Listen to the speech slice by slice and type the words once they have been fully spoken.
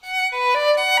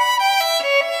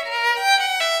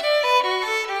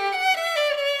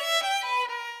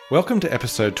Welcome to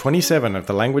episode 27 of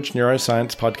the Language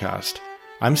Neuroscience Podcast.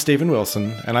 I'm Stephen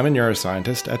Wilson, and I'm a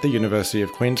neuroscientist at the University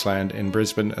of Queensland in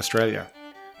Brisbane, Australia.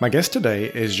 My guest today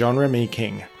is Jean-Rémi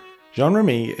King.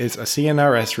 Jean-Rémi is a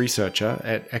CNRS researcher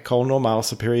at École Normale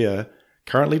Supérieure,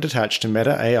 currently detached to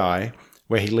Meta AI,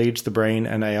 where he leads the Brain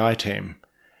and AI team.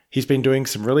 He's been doing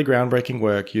some really groundbreaking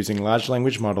work using large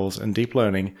language models and deep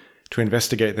learning to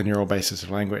investigate the neural basis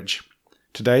of language.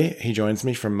 Today, he joins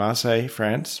me from Marseille,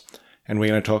 France, and we're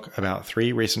going to talk about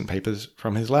 3 recent papers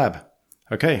from his lab.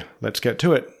 Okay, let's get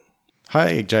to it.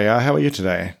 Hi, JR, how are you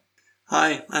today?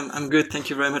 Hi, I'm good. Thank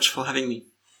you very much for having me.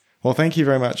 Well, thank you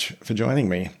very much for joining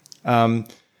me. And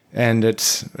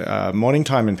it's morning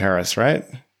time in Paris, right?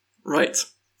 Right.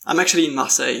 I'm actually in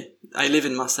Marseille. I live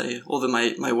in Marseille, although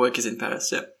my work is in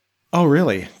Paris, yeah. Oh,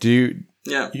 really? Do you...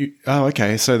 Yeah. Oh,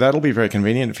 okay. So that'll be very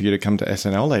convenient for you to come to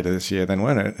SNL later this year then,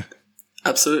 won't it?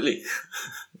 Absolutely.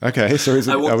 Okay, so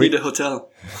I won't need a hotel.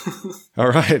 All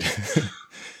right.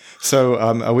 So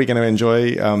are we going to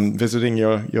enjoy visiting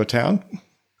your town?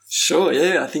 Sure,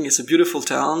 yeah. I think it's a beautiful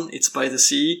town. It's by the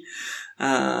sea.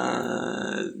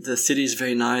 The city is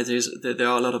very nice. There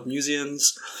are a lot of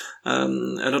museums, a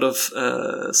lot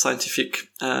of scientific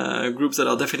groups that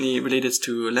are definitely related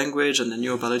to language and the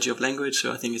neurobiology of language.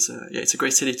 So I think it's a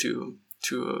great city to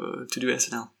do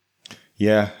SNL.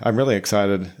 Yeah, I'm really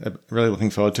excited. I'm really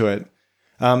looking forward to it.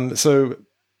 So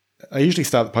I usually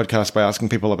start the podcast by asking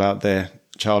people about their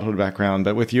childhood background,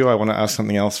 but with you, I want to ask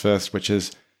something else first, which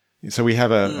is, so we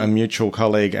have a mutual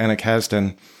colleague, Anna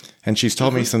Kasdan, and she's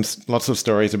told me lots of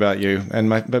stories about you. And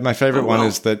my favorite one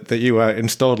is that you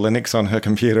installed Linux on her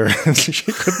computer and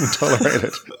she couldn't tolerate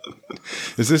it.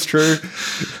 Is this true?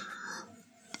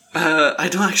 I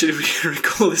don't actually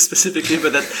recall this specifically,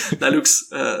 but that looks,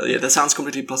 that sounds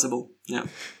completely plausible. Yeah.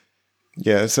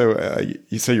 Yeah. So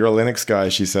you're a Linux guy,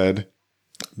 she said,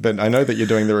 but I know that you're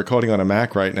doing the recording on a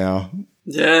Mac right now.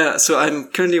 Yeah. So I'm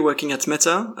currently working at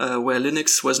Meta, where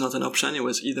Linux was not an option. It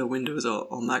was either Windows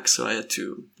or Mac. So I had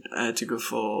to go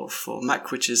for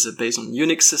Mac, which is based on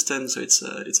Unix system. So it's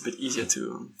a bit easier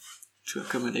to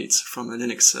accommodate from a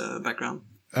Linux background.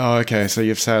 Oh, okay. So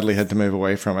you've sadly had to move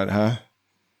away from it, huh?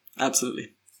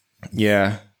 Absolutely.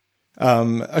 Yeah.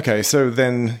 Okay. So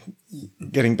then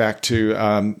getting back to,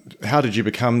 how did you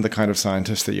become the kind of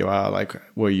scientist that you are? Like,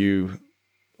 were you,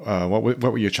 what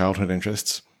were your childhood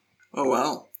interests? Oh,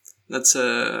 wow. That's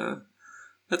a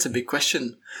big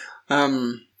question.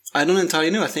 I don't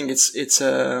entirely know. I think it's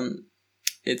a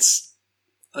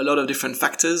lot of different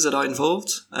factors that are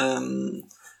involved.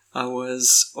 I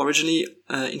was originally,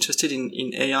 interested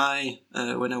in AI,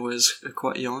 when I was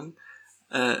quite young.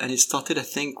 And it started, I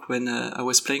think, when I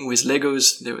was playing with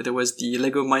Legos. There was the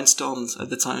Lego Mindstorms at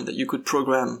the time that you could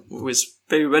program with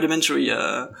very rudimentary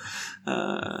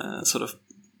sort of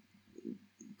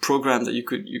program that you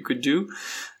could do.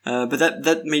 But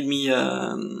that made me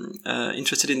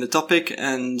interested in the topic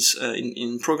and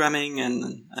in programming,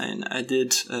 and I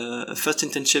did a first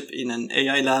internship in an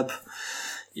AI lab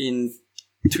in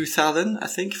 2000, I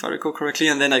think, if I recall correctly,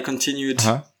 and then I continued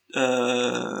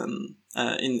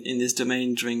in this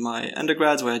domain during my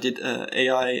undergrad, where I did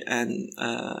AI and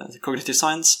cognitive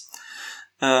science.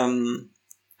 And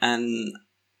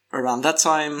around that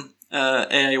time,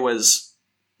 AI was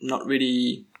not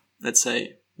really, let's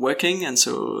say, working, and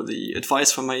so the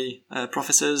advice from my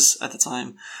professors at the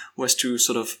time was to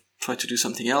sort of try to do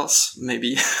something else,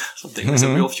 maybe something with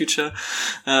a real future.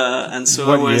 And so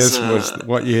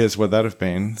what years would that have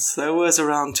been? So that was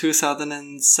around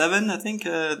 2007, I think,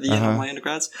 the end of my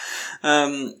undergrads.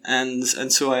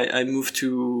 And so I moved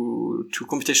to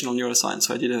computational neuroscience.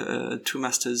 So I did 2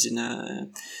 masters in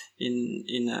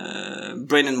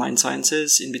brain and mind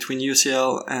sciences in between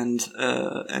UCL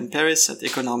and Paris at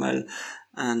École Normale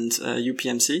and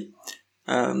UPMC.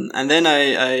 And then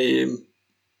I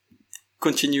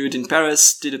continued in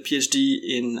Paris, did a PhD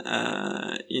in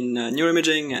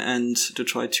neuroimaging and to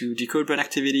try to decode brain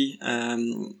activity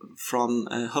from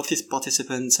healthy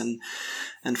participants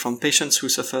and from patients who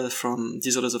suffer from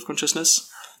disorders of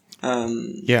consciousness.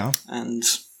 And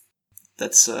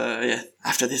that's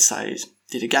after this I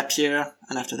did a gap year,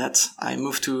 and after that I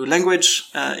moved to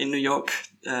language in New York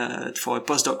for a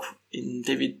postdoc in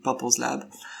David Popple's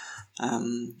lab,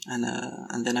 and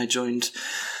then I joined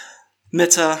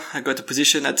Meta. I got a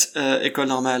position at École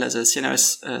Normale as a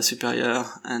CNRS supérieur,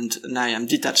 and now I am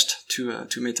detached to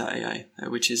Meta AI,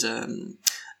 which is a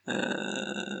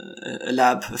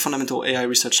lab, a fundamental AI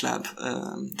research lab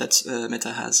that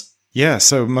Meta has. Yeah,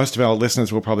 so most of our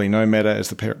listeners will probably know Meta as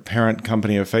the parent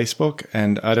company of Facebook,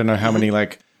 and I don't know how many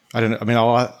I don't know. I mean,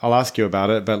 I'll ask you about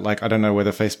it, but like, I don't know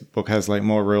whether Facebook has like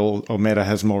more rules or Meta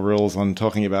has more rules on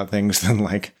talking about things than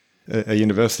like a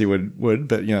university would.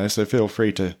 But, you know, so feel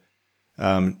free to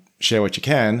share what you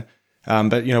can.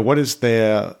 But, you know, what is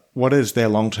their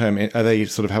long-term, are they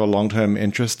sort of have a long-term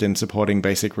interest in supporting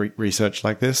basic research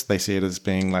like this? They see it as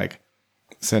being like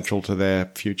central to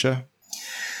their future?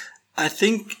 I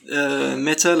think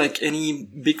Meta, like any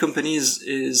big companies,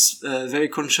 is very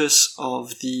conscious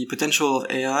of the potential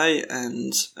of AI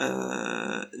and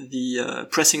the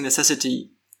pressing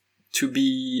necessity to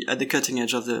be at the cutting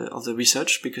edge of the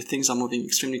research, because things are moving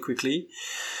extremely quickly.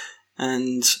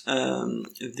 And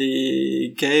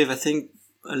they gave, I think,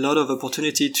 a lot of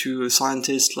opportunity to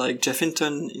scientists like Jeff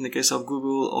Hinton in the case of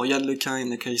Google, or Yann Lequin in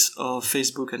the case of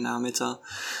Facebook and now Meta,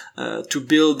 to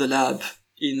build the lab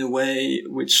in a way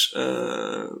which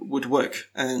would work.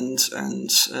 And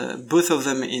both of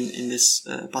them in this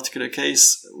particular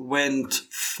case went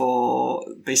for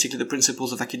basically the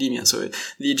principles of academia. So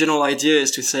the general idea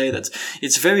is to say that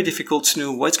it's very difficult to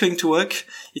know what's going to work.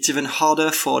 It's even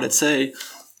harder for, let's say,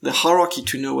 the hierarchy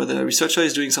to know whether a researcher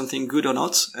is doing something good or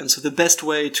not. And so the best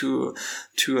way to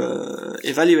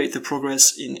evaluate the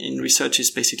progress in research is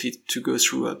basically to go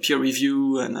through a peer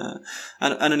review and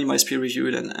anonymized peer review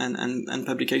and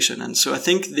publication. And so I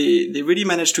think they really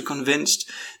managed to convince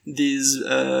these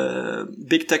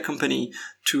big tech company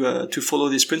to follow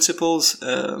these principles.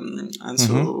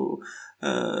 So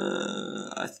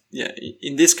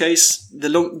in this case, the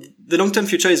long-term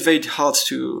future is very hard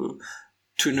to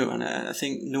know, and I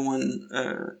think no one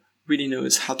really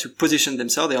knows how to position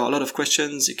themselves. There are a lot of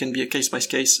questions. It can be a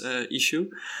case-by-case issue.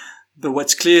 But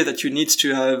what's clear that you need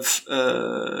to have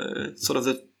sort of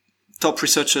the top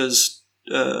researchers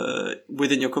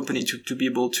within your company to be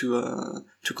able to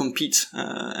compete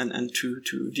and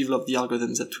to develop the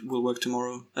algorithms that will work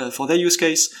tomorrow for their use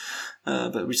case.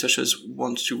 But researchers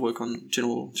want to work on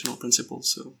general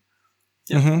principles. So,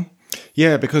 yeah.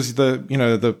 Yeah, because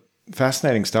the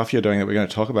fascinating stuff you're doing that we're going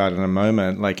to talk about in a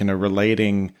moment, like,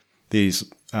 relating these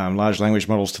large language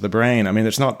models to the brain. I mean,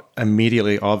 it's not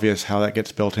immediately obvious how that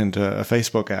gets built into a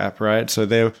Facebook app, right? So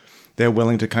they're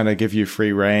willing to kind of give you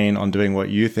free rein on doing what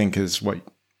you think is what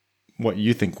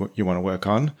you think you want to work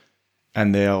on,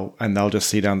 and they'll just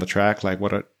see down the track like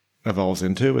what it evolves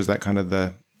into. Is that kind of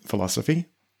the philosophy?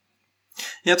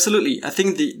 Yeah, absolutely. I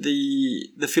think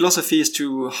the philosophy is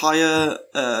to hire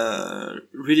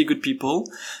really good people,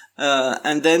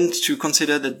 and then to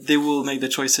consider that they will make the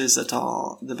choices that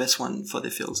are the best one for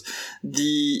their fields.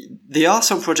 There are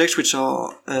some projects which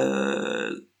are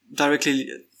directly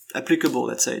applicable,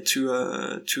 let's say, to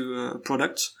a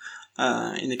product.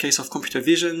 In the case of computer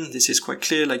vision, this is quite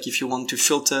clear. Like, if you want to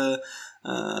filter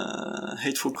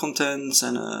hateful contents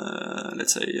and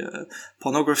let's say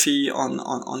pornography on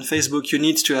Facebook, you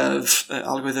need to have an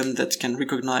algorithm that can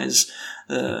recognize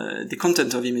the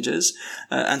content of images,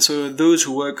 and so those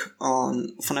who work on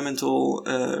fundamental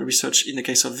research in the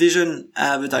case of vision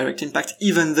have a direct impact,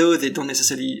 even though they don't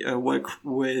necessarily work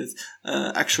with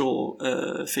actual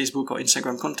Facebook or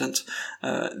Instagram content.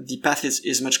 The path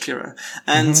is much clearer.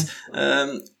 And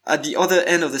at the other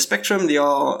end of the spectrum, there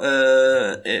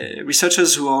are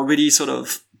researchers who are really sort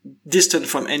of distant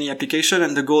from any application,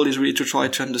 and the goal is really to try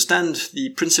to understand the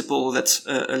principle that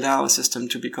allow a system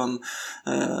to become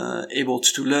able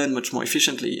to learn much more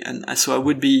efficiently. And so I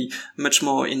would be much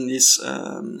more in this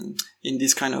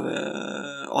kind of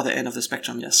other end of the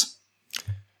spectrum. Yes.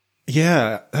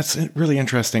 Yeah, that's really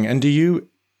interesting. And do you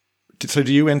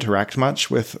interact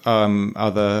much with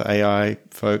other AI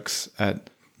folks at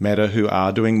Meta who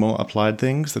are doing more applied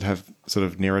things that have sort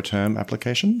of nearer term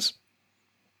applications?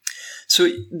 So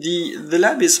the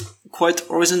lab is quite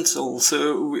horizontal.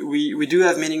 So we do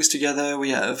have meetings together. We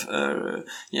have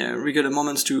regular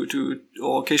moments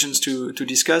or occasions to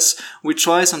discuss. We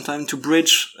try sometimes to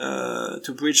bridge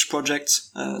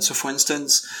projects. So for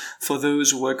instance, for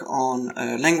those who work on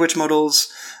language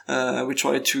models, we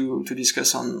try to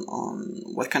discuss on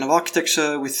what kind of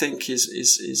architecture we think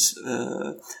is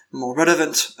more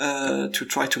relevant to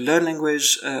try to learn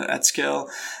language at scale.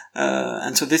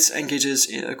 And so this engages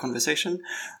in a conversation.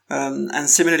 And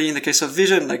similarly, in the case of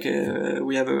vision, like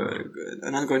we have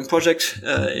an ongoing project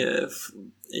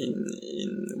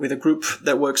with a group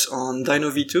that works on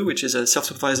DynoV2, which is a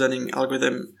self-supervised learning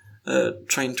algorithm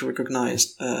trying to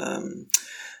recognize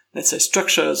let's say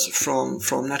structures from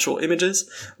natural images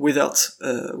without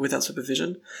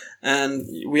supervision. And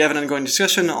we have an ongoing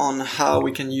discussion on how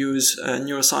we can use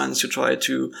neuroscience to try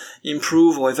to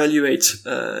improve or evaluate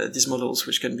these models,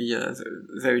 which can be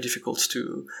very difficult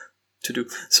to do.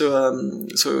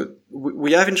 So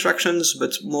we have interactions,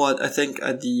 but more, I think,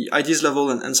 at the ideas level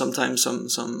and sometimes some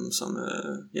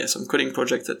coding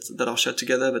projects that are shared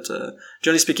together. But,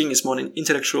 generally speaking, it's more an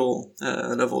intellectual,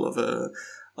 level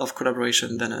of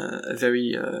collaboration than a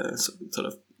very, sort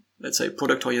of, let's say,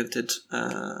 product oriented,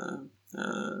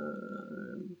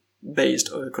 based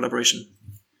collaboration.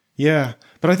 Yeah.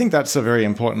 But I think that's a very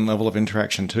important level of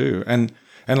interaction too. And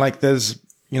like there's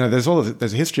a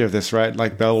history of this, right?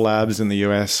 Like Bell Labs in the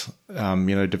US,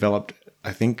 developed,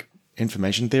 I think,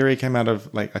 information theory came out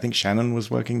of, like, I think Shannon was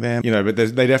working there, but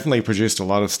they definitely produced a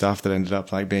lot of stuff that ended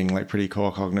up like being like pretty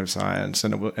core cognitive science.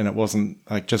 And it wasn't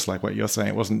like, just like what you're saying,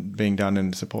 it wasn't being done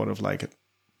in support of like,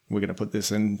 we're going to put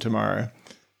this in tomorrow.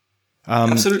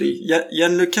 Absolutely.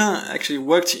 Yann Lequin actually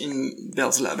worked in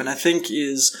Bell's lab, and I think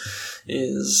his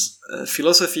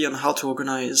philosophy on how to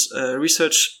organize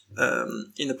research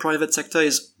in the private sector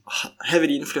is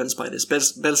heavily influenced by this.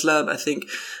 Bell's lab, I think,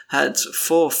 had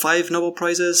 4 or 5 Nobel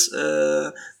Prizes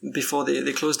before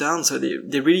they closed down, so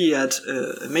they really had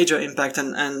a major impact,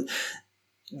 and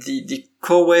the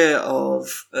core way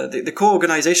of the core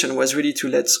organization was really to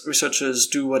let researchers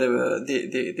do whatever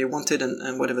they wanted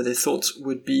and whatever they thought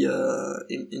would be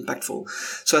impactful.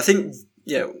 So I think,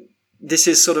 this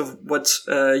is sort of what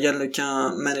Yann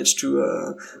Lequin managed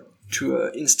to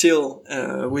instill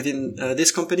within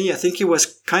this company. I think it was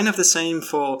kind of the same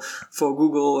for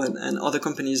Google, and other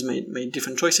companies made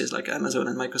different choices, like Amazon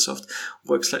and Microsoft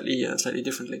work slightly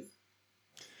differently.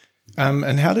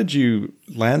 And how did you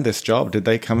land this job? Did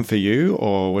they come for you,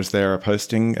 or was there a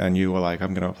posting and you were like,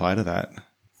 I'm going to apply to that?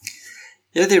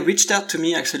 Yeah, they reached out to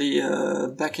me actually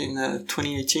back in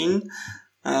 2018.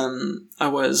 I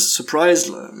was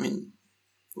surprised. I mean,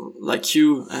 like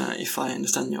you, if I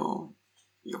understand your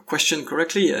question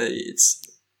correctly,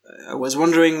 I was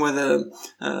wondering whether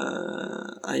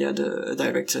I had a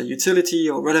direct utility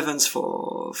or relevance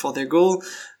for their goal.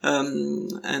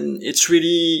 And it's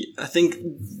really, I think,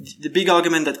 the big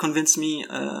argument that convinced me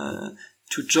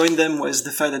to join them was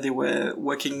the fact that they were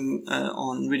working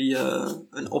on really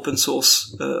an open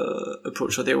source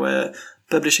approach. So they were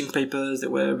publishing papers, they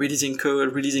were releasing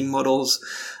code, releasing models,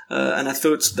 and I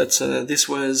thought that this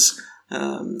was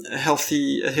a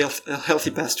healthy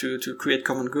path to create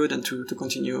common good and to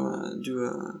continue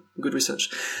do good research.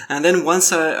 And then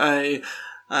once I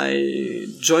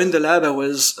joined the lab, I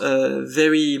was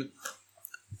very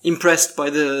impressed by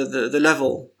the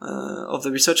level of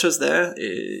the researchers there.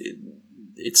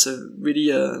 It's a really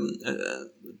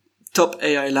top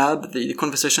AI lab. The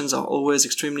conversations are always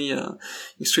extremely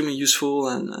useful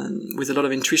and with a lot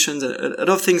of intuitions. A lot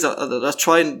of things that are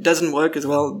tried doesn't work as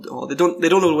well, or they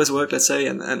don't always work, let's say,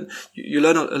 and you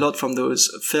learn a lot from those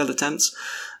failed attempts.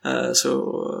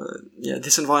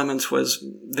 This environment was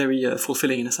very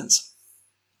fulfilling in a sense.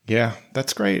 Yeah,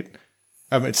 that's great.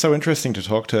 It's so interesting to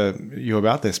talk to you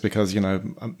about this because,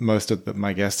 most of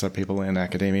my guests are people in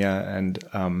academia, and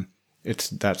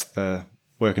that's the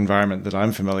work environment that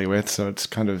I'm familiar with. So it's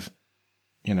kind of,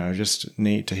 just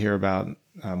neat to hear about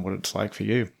what it's like for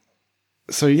you.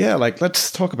 So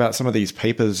let's talk about some of these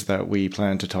papers that we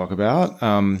plan to talk about.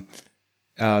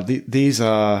 These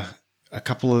are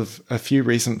a few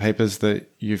recent papers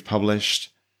that you've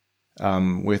published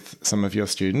with some of your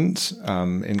students,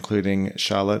 including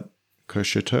Charlotte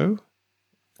Cocheteau.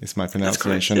 Is my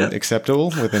pronunciation acceptable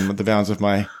within the bounds of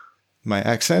my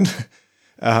accent?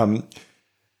 We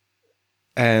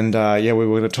were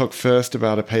going to talk first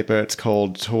about a paper. It's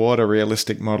called Toward a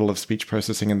Realistic Model of Speech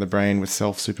Processing in the Brain with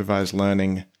Self-Supervised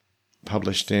Learning,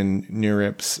 published in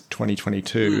NeurIPS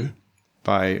 2022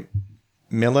 by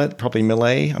Millet, probably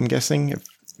Millet, I'm guessing, if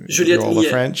you're all the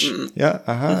French.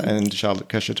 Mm-hmm. And Charlotte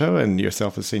Cocheteau, and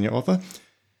yourself as senior author.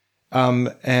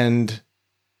 And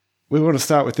we want to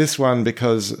start with this one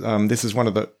because this is one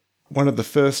of the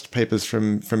first papers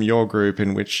from your group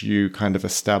in which you kind of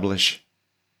establish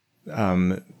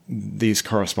these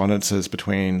correspondences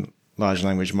between large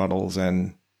language models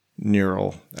and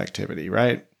neural activity,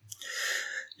 right?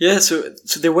 Yeah, so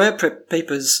there were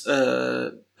papers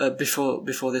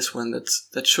before this one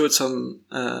that showed some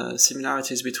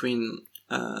similarities between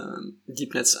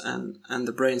deep nets and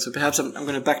the brain. So perhaps I'm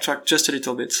going to backtrack just a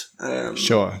little bit.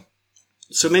 Sure.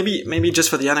 So maybe just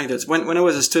for the anecdote, when I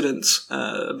was a student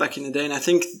back in the day, and I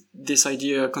think this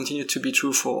idea continued to be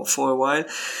true for a while,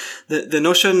 the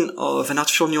notion of an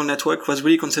artificial neural network was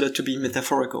really considered to be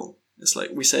metaphorical. It's like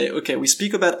we say, okay, we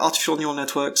speak about artificial neural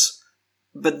networks,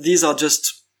 but this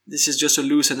is just a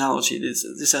loose analogy.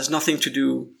 This has nothing to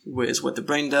do with what the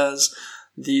brain does.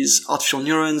 These artificial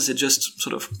neurons, they're just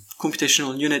sort of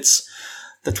computational units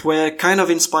that were kind of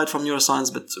inspired from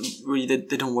neuroscience, but really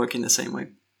they don't work in the same way.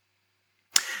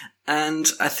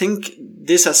 And I think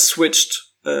this has switched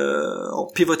or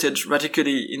pivoted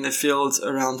radically in the field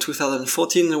around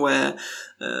 2014, where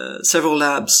several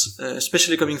labs,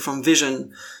 especially coming from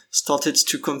vision, started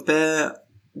to compare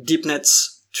deep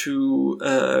nets to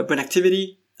brain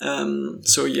activity.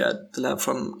 So you had the lab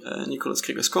from Nicolas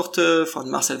Kriegers-Korte, from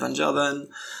Marcel van Gerven,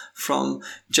 from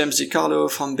James Di Carlo,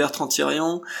 from Bertrand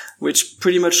Thirion, which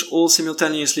pretty much all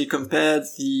simultaneously compared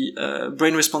the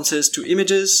brain responses to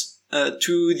images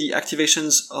to the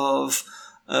activations of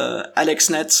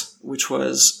AlexNet, which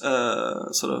was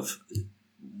sort of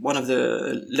one of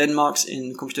the landmarks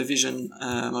in computer vision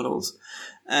models,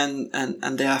 and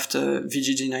thereafter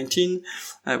VGG19,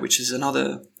 which is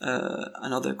another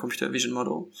computer vision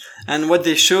model. And what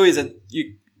they show is that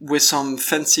with some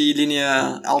fancy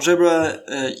linear algebra,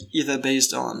 either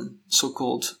based on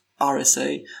so-called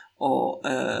RSA or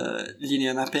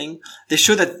linear mapping, they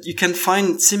show that you can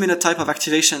find similar type of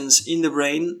activations in the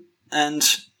brain and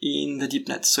in the deep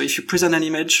net. So if you present an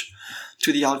image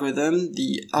to the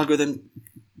algorithm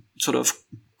sort of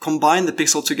combine the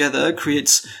pixel together,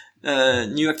 creates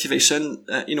new activation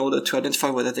in order to identify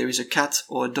whether there is a cat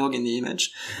or a dog in the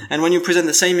image. And when you present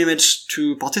the same image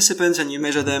to participants and you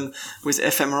measure them with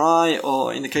fMRI,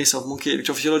 or in the case of monkey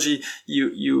electrophysiology,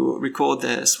 you record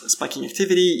their spiking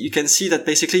activity, you can see that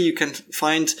basically you can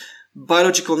find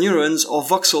biological neurons or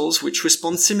voxels which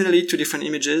respond similarly to different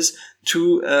images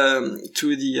to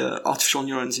the artificial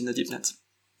neurons in the deep net.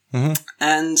 Mm-hmm.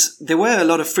 And there were a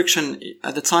lot of friction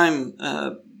at the time,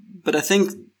 but I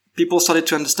think people started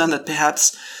to understand that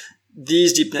perhaps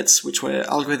these deep nets, which were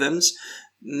algorithms,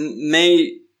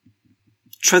 may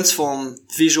transform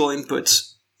visual input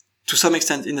to some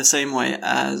extent in the same way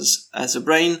as a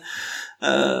brain,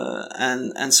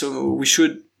 and so we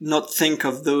should not think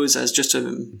of those as just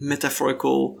a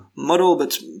metaphorical model,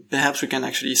 but perhaps we can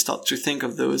actually start to think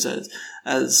of those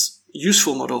as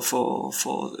useful model for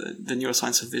the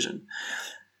neuroscience of vision.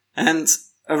 And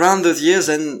around those years,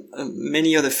 then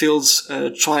many other fields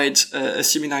tried a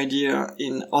similar idea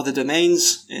in other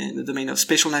domains, in the domain of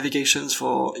spatial navigations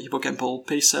for hippocampal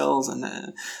pace cells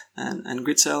and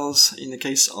grid cells, in the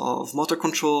case of motor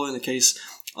control, in the case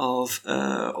of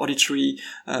auditory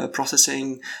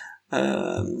processing,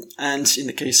 and in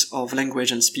the case of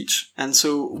language and speech. And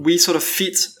so we sort of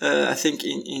fit, I think,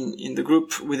 in the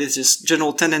group with this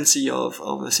general tendency of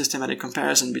a systematic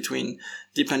comparison between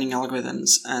deep learning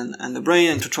algorithms and the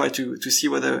brain, and to try to see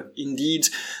whether indeed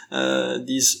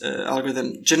these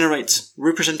algorithms generate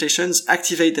representations,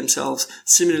 activate themselves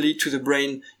similarly to the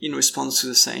brain in response to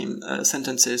the same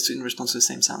sentences, in response to the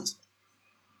same sounds.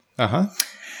 Uh-huh.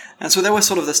 And so that was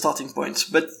sort of the starting point.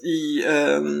 But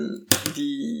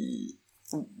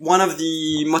one of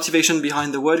the motivation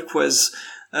behind the work was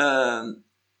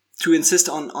to insist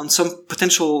on some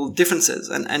potential differences.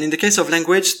 And in the case of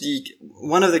language,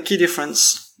 one of the key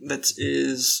difference that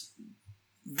is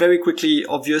very quickly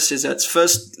obvious is that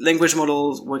first, language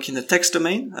models work in the text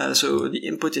domain. So the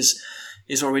input is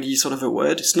already sort of a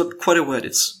word. It's not quite a word,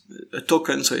 it's a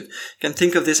token, so you can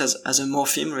think of this as a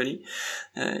morpheme, really.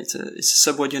 It's a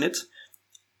subword unit.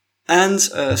 And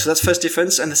so that's first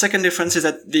difference. And the second difference is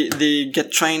that they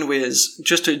get trained with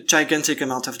just a gigantic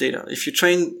amount of data. If you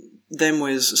train them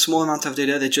with a small amount of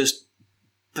data, they just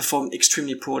perform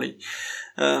extremely poorly.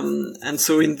 And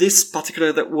so in this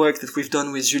particular work that we've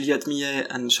done with Juliette Millet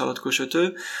and Charlotte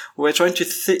Cocheteau, we're trying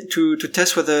to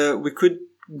test whether we could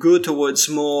go towards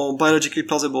more biologically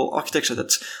plausible architecture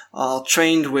that are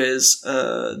trained with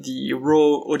the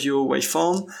raw audio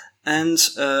waveform and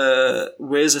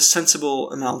with a sensible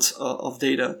amount of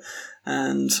data.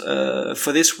 And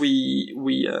for this we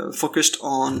focused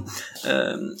on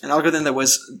an algorithm that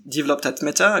was developed at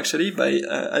Meta, actually, by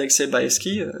Alexei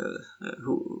Baevsky,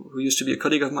 who used to be a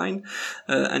colleague of mine,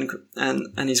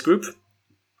 and his group.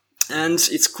 And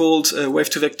it's called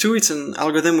Wave2Vec2. It's an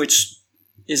algorithm which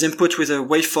is input with a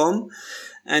waveform,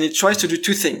 and it tries to do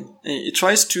two things. It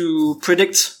tries to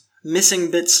predict missing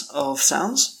bits of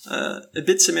sounds, a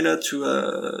bit similar to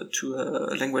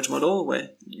a language model where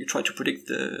you try to predict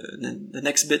the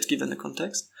next bit given the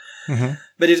context. Mm-hmm.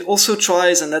 But it also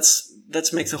tries, and that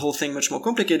makes the whole thing much more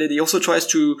complicated, it also tries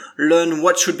to learn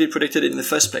what should be predicted in the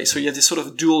first place. So you have this sort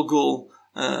of dual goal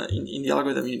in the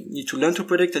algorithm. You need to learn to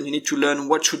predict, and you need to learn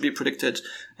what should be predicted,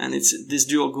 and it's this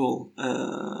dual goal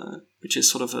which is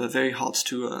sort of very hard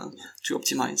to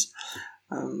optimize.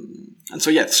 And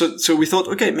so we thought,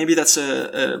 okay, maybe that's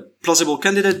a plausible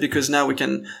candidate, because now we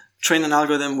can train an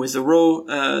algorithm with the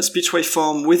raw speech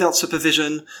waveform without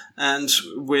supervision, and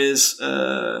with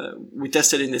we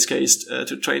tested in this case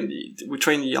we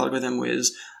trained the algorithm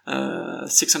with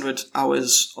 600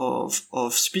 hours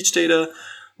of speech data,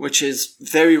 which is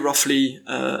very roughly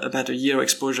about a year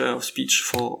exposure of speech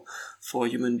for a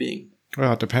human being.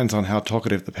 Well, it depends on how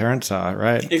talkative the parents are,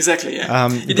 right? Exactly. Yeah.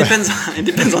 It depends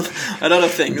on a lot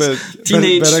of things.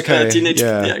 Teenage,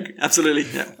 yeah, absolutely.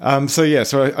 Yeah.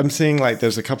 So I'm seeing like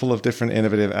there's a couple of different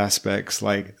innovative aspects.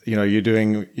 Like, you know, you're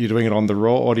doing it on the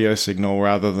raw audio signal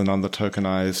rather than on the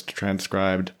tokenized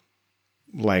transcribed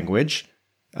language.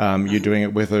 You're doing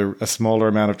it with a smaller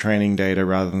amount of training data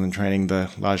rather than training the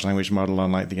large language model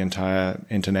on like the entire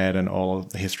internet and all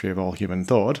of the history of all human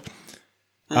thought.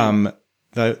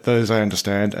 Those I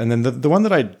understand. And then the one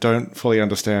that I don't fully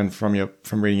understand from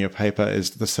reading your paper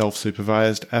is the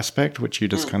self-supervised aspect, which you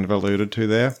just kind of alluded to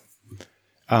there.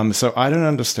 So I don't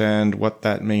understand what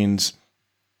that means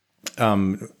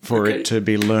for it to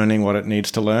be learning what it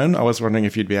needs to learn. I was wondering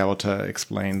if you'd be able to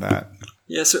explain that.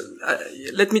 Yeah, so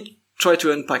let me try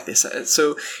to unpack this.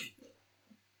 So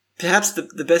perhaps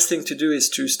the best thing to do is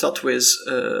to start with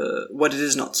what it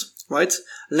is not. Right?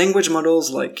 Language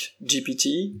models like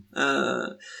GPT,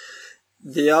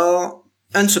 they are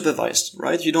unsupervised,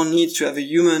 right? You don't need to have a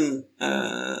human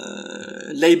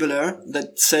labeler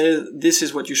that says this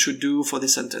is what you should do for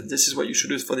this sentence. This is what you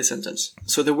should do for this sentence.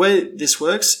 So the way this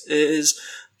works is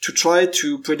to try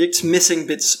to predict missing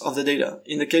bits of the data.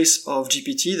 In the case of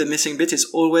GPT, the missing bit is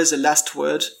always the last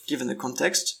word given the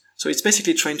context. So it's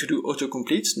basically trying to do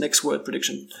autocomplete, next word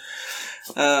prediction.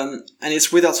 And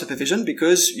it's without supervision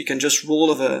because you can just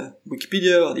roll over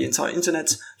Wikipedia or the entire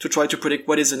internet to try to predict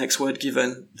what is the next word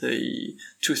given the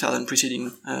 2000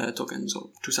 preceding tokens or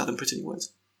 2000 preceding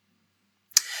words.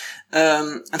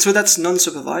 And so that's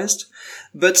non-supervised.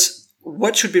 But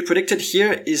what should be predicted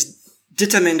here is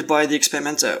determined by the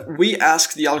experimenter. We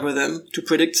ask the algorithm to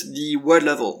predict the word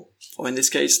level, or in this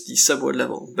case, the subword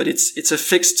level. But it's a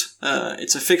fixed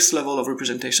level of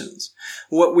representations.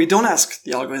 What we don't ask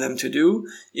the algorithm to do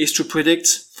is to predict,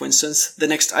 for instance, the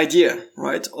next idea,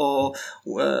 right? Or,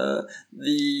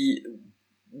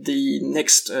 the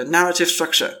next narrative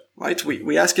structure, right?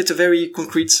 We ask it a very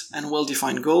concrete and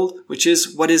well-defined goal, which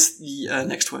is what is the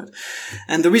next word.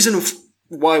 And the reason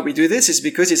why we do this is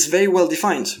because it's very well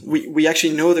defined. We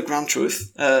actually know the ground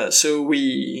truth. So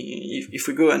if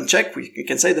we go and check, we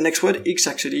can say the next word is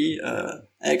actually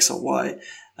X or Y,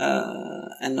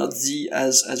 and not Z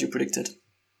as you predicted.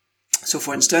 So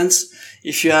for instance,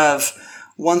 if you have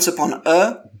once upon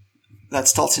a that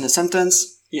starts in a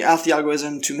sentence, you ask the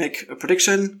algorithm to make a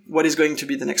prediction. What is going to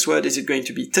be the next word? Is it going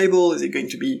to be table? Is it going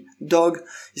to be dog?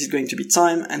 Is it going to be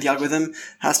time? And the algorithm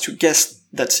has to guess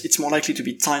that it's more likely to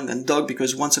be time than dog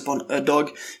because once upon a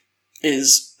dog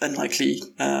is unlikely,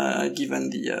 given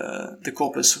the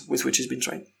corpus with which it's been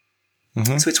trained.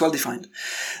 Mm-hmm. So it's well defined.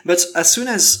 But as soon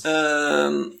as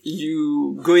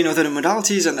you go in other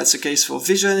modalities, and that's the case for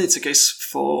vision, it's a case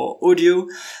for audio,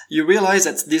 you realize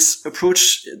that this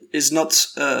approach is not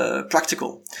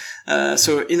practical.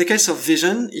 So in the case of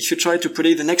vision, if you try to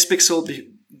predict the next pixel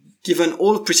given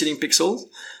all preceding pixels,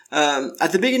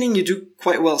 at the beginning you do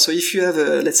quite well. So if you have,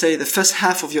 let's say, the first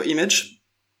half of your image,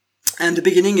 and the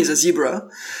beginning is a zebra,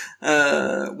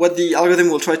 what the algorithm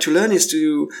will try to learn is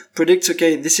to predict,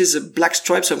 okay, this is a black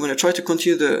stripe, so I'm going to try to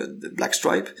continue the black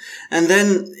stripe. And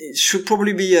then it should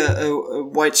probably be a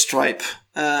white stripe.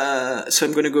 So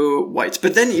I'm going to go white.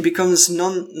 But then it becomes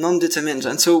non-determined.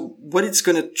 And so what it's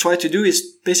going to try to do is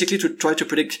basically to try to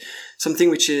predict something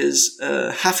which is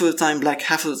half of the time black,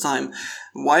 half of the time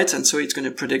white. And so it's going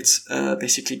to predict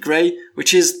basically gray,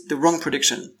 which is the wrong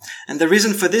prediction. And the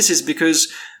reason for this is because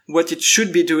what it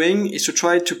should be doing is to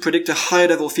try to predict a higher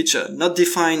level feature, not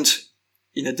defined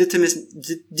in a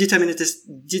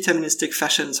deterministic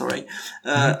fashion,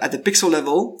 at the pixel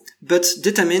level, but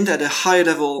determined at a higher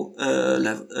level,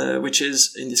 which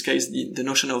is, in this case, the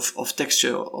notion of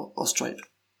texture or stripe.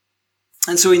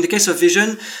 And so in the case of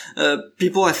vision,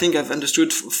 people, I think, have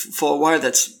understood for a while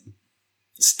that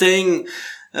staying,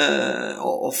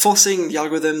 or forcing the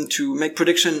algorithm to make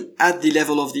prediction at the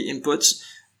level of the inputs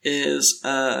is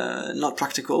not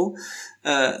practical.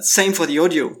 Same for the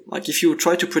audio. Like if you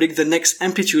try to predict the next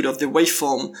amplitude of the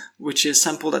waveform, which is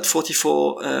sampled at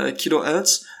 44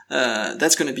 kilohertz,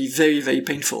 that's going to be very, very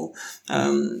painful,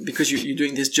 because you're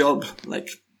doing this job,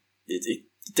 like it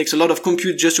takes a lot of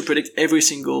compute just to predict every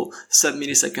single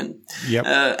sub-millisecond. Yep.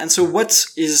 And so what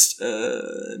is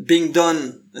being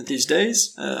done these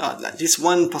days, this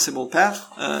one possible path,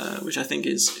 which I think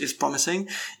is promising,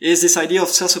 is this idea of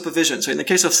self-supervision. So in the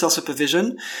case of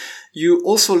self-supervision, you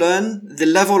also learn the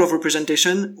level of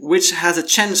representation which has a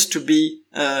chance to be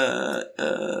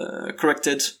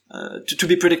corrected, to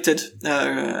be predicted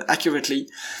accurately.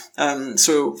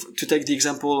 So to take the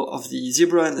example of the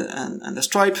zebra and the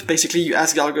stripe, basically you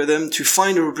ask the algorithm to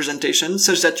find a representation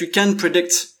such that you can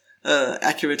predict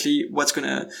accurately what's going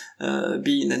to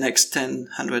be in the next 10,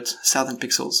 100, 1,000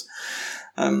 pixels.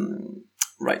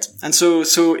 Right. And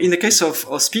so in the case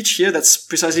of speech here, that's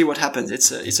precisely what happens.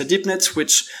 It's a deep net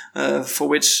for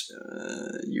which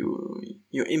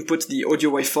you input the audio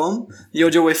waveform. The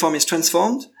audio waveform is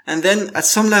transformed, and then at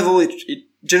some level it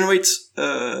generates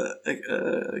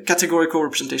a categorical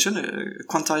representation, a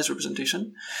quantized representation.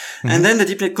 Mm-hmm. And then the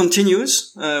deep net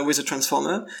continues with a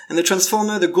transformer. And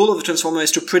the goal of the transformer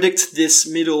is to predict this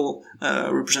middle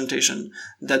representation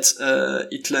that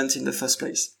it learned in the first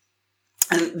place.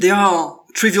 And there are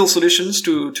trivial solutions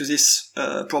to this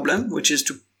problem, which is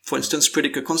to, for instance,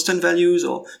 predict a constant values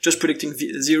or just predicting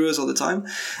zeros all the time.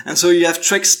 And so you have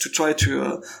tricks to try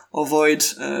to avoid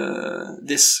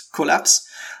this collapse.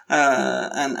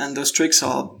 And those tricks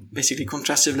are basically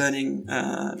contrastive learning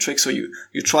tricks. So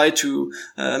you try to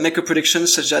make a prediction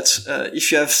such that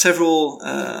if you have several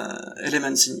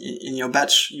elements in your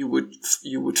batch, you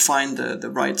would find the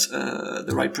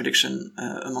right prediction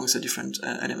amongst the different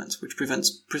elements, which prevents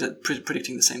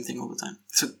predicting the same thing all the time.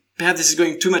 So perhaps this is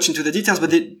going too much into the details,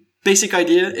 but the basic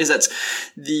idea is that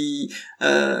the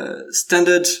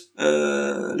standard,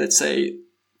 let's say,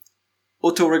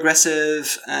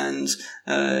 autoregressive and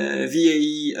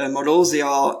VAE models, they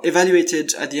are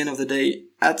evaluated at the end of the day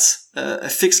at a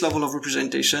fixed level of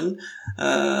representation,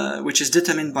 which is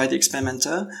determined by the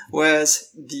experimenter, whereas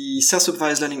the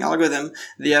self-supervised learning algorithm,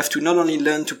 they have to not only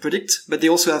learn to predict, but they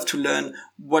also have to learn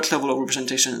what level of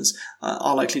representations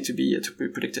are likely to be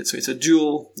predicted. So it's a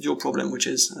dual problem, which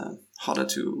is harder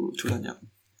to learn.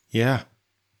 Yeah.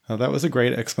 Oh, that was a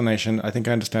great explanation. I think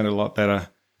I understand it a lot better.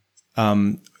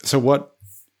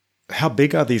 How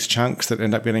big are these chunks that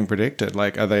end up getting predicted?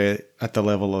 Like, are they at the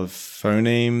level of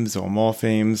phonemes or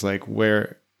morphemes? Like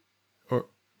where,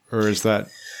 or is that,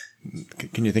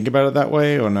 can you think about it that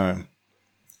way or no?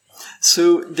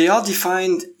 So they are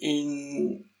defined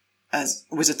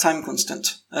with a time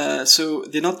constant. So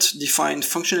they're not defined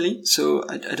functionally. So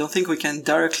I don't think we can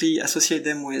directly associate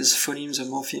them with phonemes or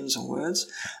morphemes or words.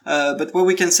 But what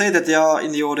we can say that they are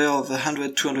in the order of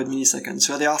 100, 200 milliseconds.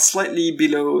 So they are slightly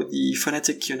below the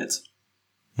phonetic unit.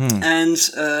 And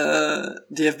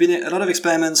there have been a lot of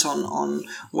experiments on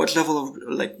what level of,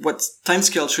 like, what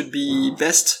timescale should be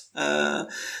best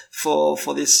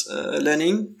for this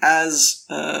learning, as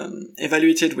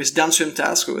evaluated with downstream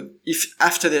tasks. If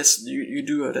after this you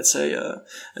do let's say a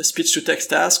speech to text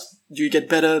task, do you get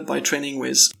better by training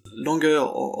with longer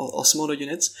or smaller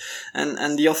units?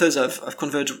 And the authors have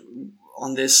converged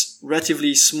on this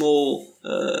relatively small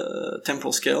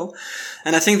temporal scale.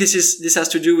 And I think this has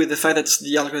to do with the fact that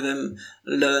the algorithm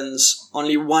learns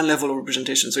only one level of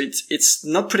representation. So it's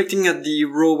not predicting at the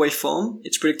raw waveform,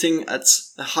 it's predicting at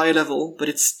a higher level, but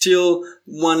it's still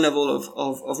one level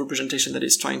of representation that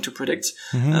it's trying to predict,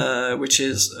 which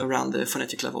is around the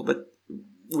phonetic level. But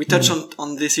we touch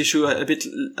on this issue a bit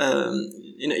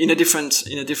in a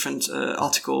different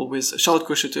article with Charlotte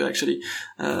Cocheteau, actually,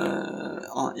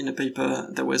 in a paper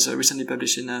that was recently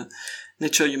published in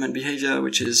Nature Human Behavior,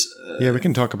 which is we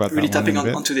can talk about really that tapping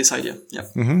onto this idea. Yeah.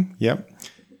 Mm-hmm. Yep.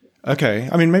 Okay.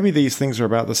 I mean, maybe these things are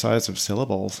about the size of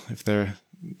syllables if they're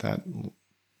that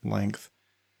length.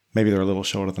 Maybe they're a little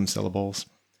shorter than syllables.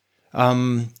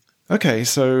 Okay.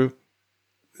 So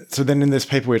then in this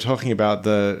paper we're talking about,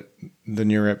 the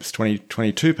NeurIPS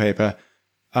 2022 paper,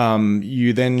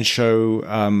 you then show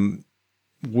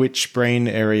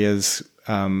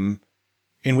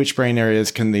in which brain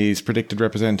areas can these predicted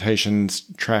representations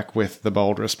track with the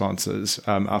bold responses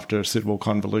after suitable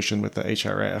convolution with the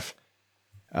HRF.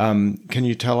 Can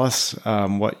you tell us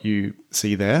what you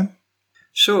see there?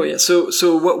 Sure, yeah.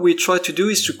 So what we try to do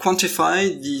is to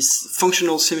quantify this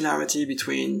functional similarity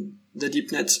between the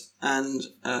deep net and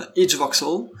each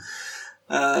voxel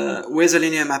with a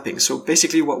linear mapping. So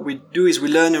basically what we do is we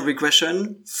learn a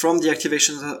regression from the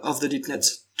activations of the deep net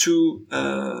to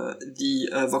the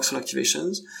voxel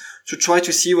activations to try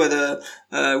to see whether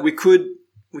we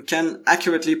can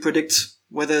accurately predict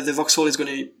whether the voxel is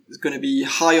going to be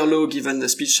high or low given the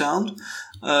speech sound,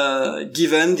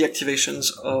 given the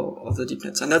activations of the deep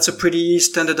nets. And that's a pretty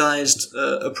standardized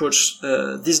approach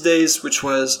these days, which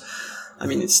was,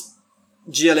 it's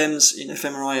GLMs in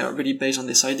fMRI are really based on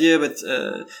this idea, but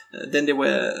then they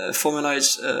were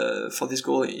formalized for this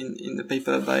goal in the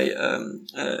paper by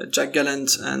Jack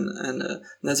Gallant and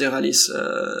Nazer Alice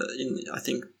in, I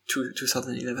think,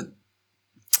 2011.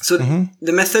 So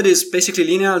the method is basically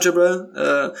linear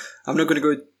algebra. I'm not going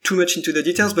to go too much into the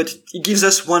details, but it gives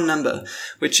us one number,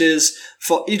 which is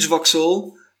for each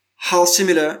voxel, how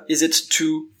similar is it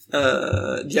to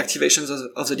the activations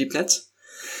of the deep net.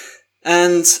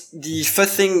 And the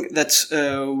first thing that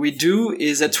we do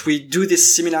is that we do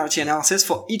this similarity analysis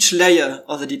for each layer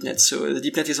of the deep net. So the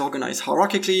deep net is organized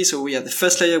hierarchically. So we have the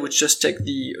first layer, which just take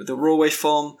the raw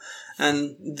waveform,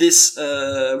 and this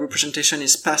representation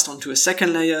is passed on to a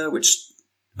second layer, which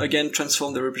again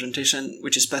transform the representation,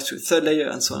 which is passed to a third layer,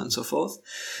 and so on and so forth.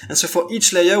 And so for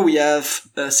each layer, we have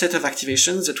a set of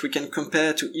activations that we can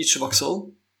compare to each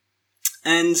voxel.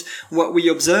 And what we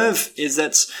observe is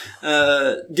that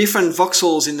different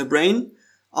voxels in the brain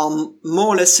are more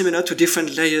or less similar to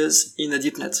different layers in the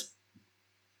deep net.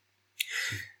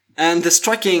 And the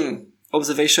striking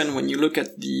observation when you look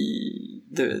at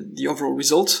the overall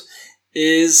result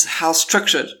is how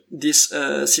structured this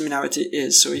similarity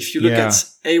is. So if you look at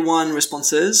A1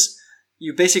 responses,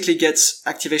 you basically get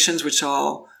activations which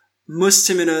are most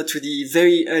similar to the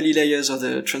very early layers of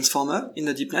the transformer in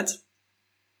the deep net.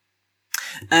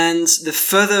 And the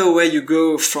further away you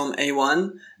go from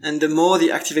A1, and the more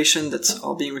the activation that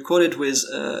are being recorded with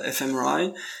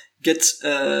fMRI get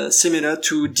similar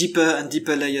to deeper and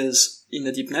deeper layers in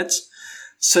the deep net,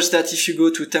 such that if you go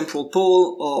to temporal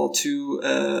pole or to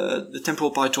the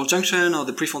temporal parietal junction or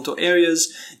the prefrontal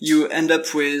areas, you end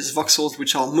up with voxels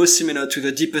which are most similar to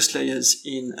the deepest layers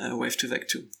in wave 2 vec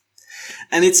 2.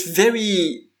 And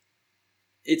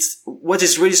what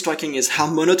is really striking is how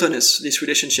monotonous this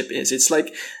relationship is. It's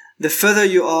like the further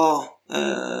you are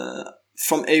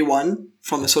from A1,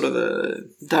 from a sort of a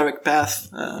direct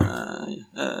path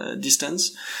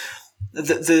distance,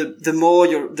 the more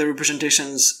the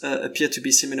representations appear to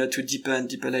be similar to deeper and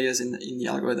deeper layers in the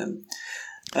algorithm.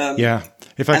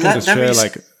 If I can just share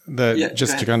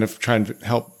just to kind of try and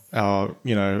help our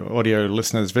audio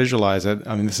listeners visualize it.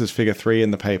 I mean, this is figure 3 in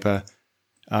the paper.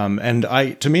 And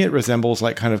to me, it resembles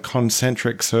like kind of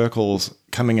concentric circles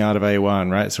coming out of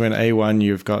A1, right? So in A1,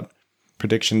 you've got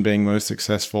prediction being most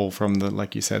successful from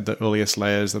like you said, the earliest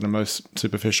layers that are most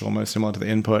superficial, most similar to the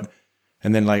input.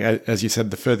 And then like, as you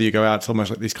said, the further you go out, it's almost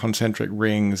like these concentric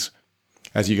rings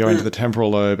as you go into the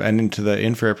temporal lobe and into the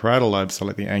inferior parietal lobe. So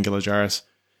like the angular gyrus,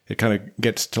 it kind of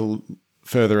gets to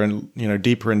further and,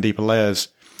 deeper and deeper layers.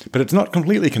 But it's not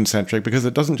completely concentric because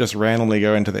it doesn't just randomly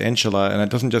go into the insula and it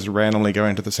doesn't just randomly go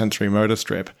into the sensory motor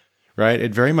strip, right?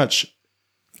 It very much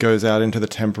goes out into the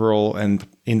temporal and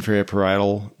inferior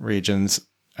parietal regions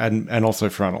and also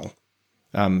frontal,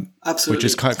 Absolutely. Which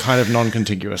is kind of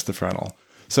non-contiguous, the frontal.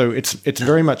 So it's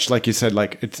very much like you said,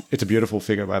 like it's a beautiful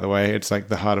figure, by the way. It's like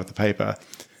the heart of the paper.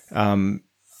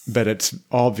 But it's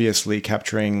obviously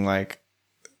capturing like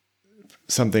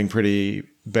something pretty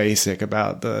basic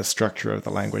about the structure of the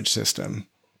language system.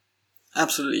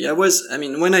 Absolutely.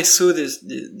 When I saw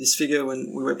this figure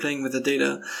when we were playing with the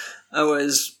data, I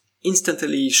was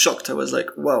instantly shocked. I was like,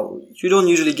 wow, you don't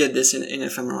usually get this in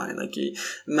fMRI. Like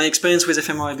my experience with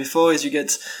fMRI before is you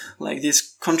get like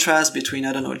this contrast between,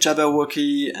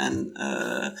 Jabberwocky and,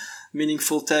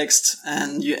 meaningful text,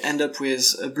 and you end up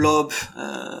with a blob,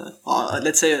 or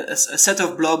let's say a set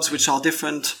of blobs which are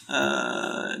different,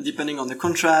 depending on the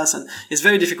contrast, and it's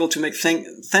very difficult to make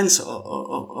sense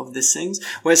of these things.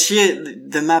 Whereas here,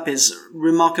 the map is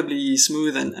remarkably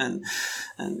smooth and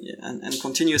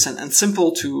continuous and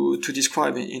simple to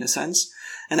describe in a sense.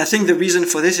 And I think the reason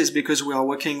for this is because we are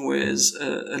working with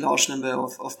a large number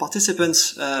of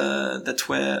participants that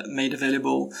were made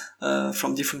available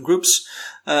from different groups.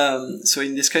 So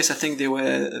in this case, I think there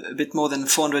were a bit more than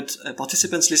 400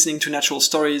 participants listening to natural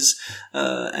stories,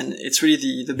 and it's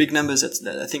really the big numbers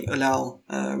that I think allow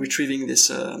retrieving this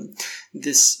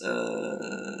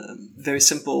very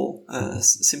simple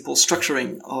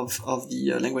structuring of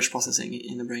the language processing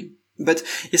in the brain. But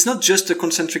it's not just a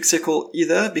concentric circle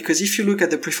either, because if you look at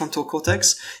the prefrontal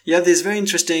cortex, you have these very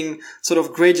interesting sort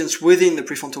of gradients within the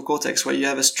prefrontal cortex, where you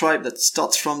have a stripe that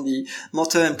starts from the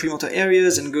motor and premotor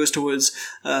areas and goes towards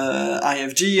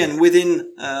IFG, and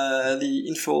within the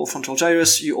inferior frontal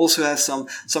gyrus, you also have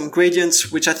some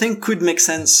gradients, which I think could make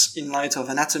sense in light of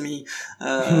anatomy,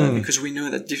 because we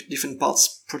know that different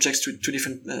parts projects to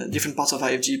different parts of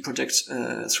IFG projects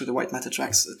through the white matter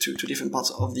tracts to different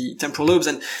parts of the temporal lobes.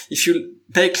 And if you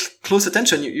pay close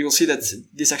attention, you'll see that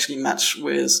this actually match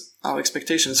with our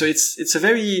expectations. So it's a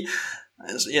very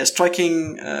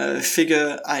striking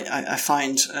figure. I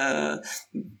find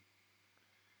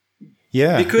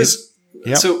because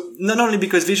so not only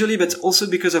because visually, but also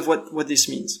because of what this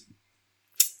means.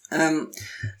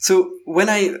 So when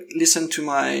I listened to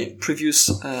my previous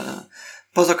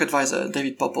postdoc advisor,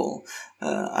 David Popple,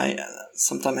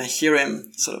 sometimes I hear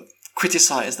him sort of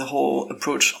criticize the whole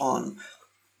approach on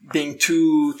being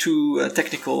too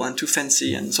technical and too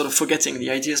fancy and sort of forgetting the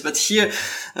ideas. But here,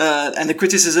 and the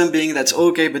criticism being that,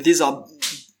 okay, but these are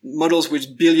models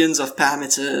with billions of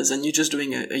parameters and you're just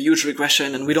doing a huge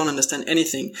regression and we don't understand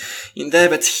anything in there.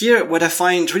 But here, what I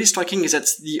find really striking is that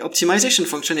the optimization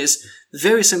function is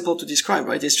very simple to describe,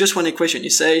 right? It's just one equation. You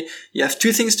say you have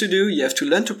two things to do. You have to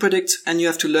learn to predict and you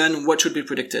have to learn what should be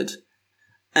predicted.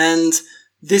 And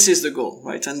this is the goal,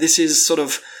 right? And this is sort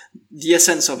of the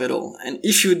essence of it all. And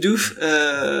if you do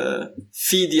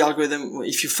feed the algorithm,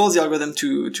 if you force the algorithm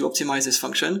to optimize this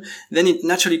function, then it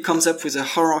naturally comes up with a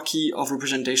hierarchy of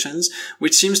representations,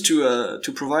 which seems to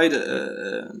provide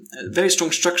a very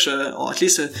strong structure, or at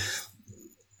least a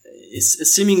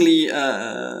seemingly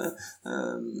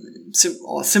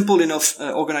simple enough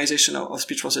organization of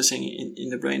speech processing in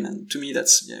the brain. And to me,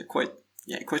 that's quite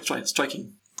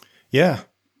striking. Yeah.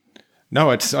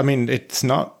 No, it's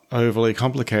not overly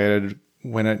complicated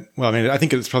I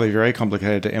think it's probably very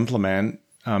complicated to implement.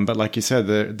 But like you said,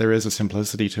 there is a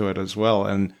simplicity to it as well.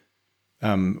 And,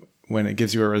 when it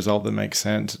gives you a result that makes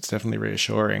sense, it's definitely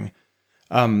reassuring.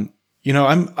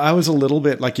 I was a little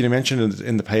bit, like you mentioned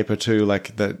in the paper too,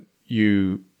 like that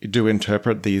you do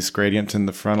interpret these gradients in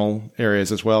the frontal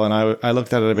areas as well. And I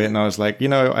looked at it a bit and I was like,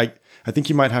 I think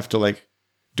you might have to like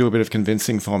do a bit of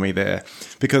convincing for me there,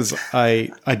 because I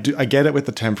get it with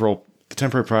the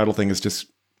temporoparietal thing is just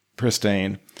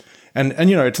pristine. And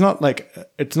it's not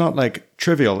like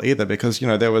trivial either, because,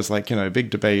 there was like,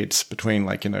 big debates between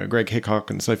like, Greg Hickok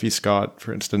and Sophie Scott,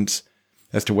 for instance,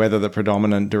 as to whether the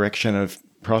predominant direction of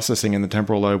processing in the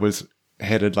temporal lobe was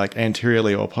headed like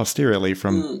anteriorly or posteriorly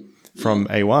from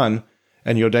A1.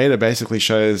 And your data basically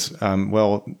shows,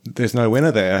 there's no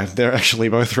winner there. They're actually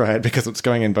both right because it's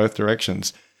going in both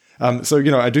directions. So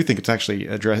I do think it's actually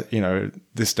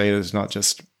this data is not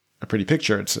just a pretty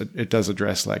picture. It does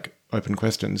address like open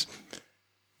questions.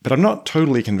 But I'm not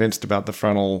totally convinced about the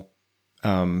frontal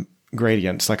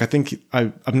gradients. Like I think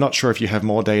I'm not sure if you have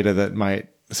more data that might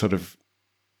sort of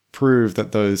prove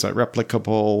that those are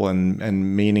replicable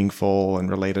and meaningful and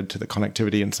related to the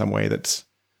connectivity in some way that's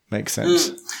makes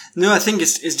sense. No, I think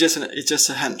it's just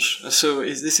a hunch. So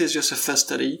this is just a first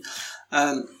study.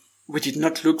 We did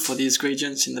not look for these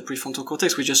gradients in the prefrontal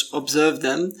cortex. We just observed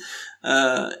them.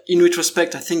 In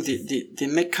retrospect, I think they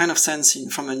make kind of sense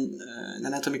from an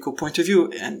anatomical point of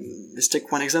view. And let's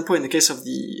take one example in the case of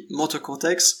the motor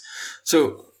cortex.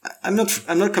 So I'm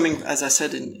not coming, as I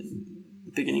said in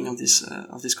the beginning of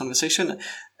this conversation.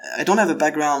 I don't have a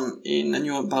background in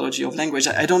neurobiology of language.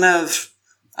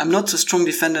 I'm not a strong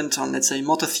defendant on, let's say,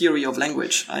 motor theory of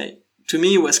language. To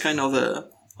me, it was kind of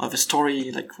a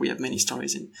story, like we have many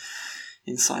stories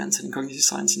in science and in cognitive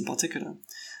science in particular.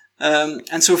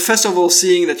 And so first of all,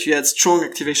 seeing that you had strong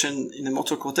activation in the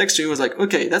motor cortex, it was like,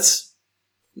 okay, that's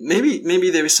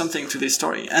maybe there is something to this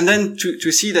story. And then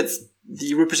to see that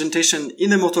the representation in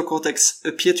the motor cortex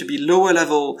appeared to be lower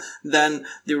level than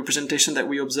the representation that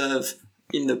we observe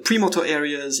in the premotor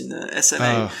areas, in the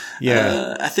SMA.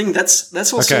 I think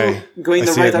that's also going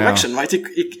the right direction, right?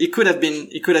 It could have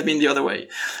been the other way.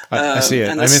 I see it.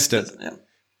 I missed it.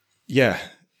 Yeah.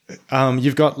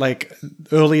 You've got like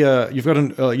earlier, you've got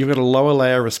a lower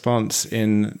layer response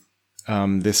in,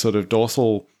 this sort of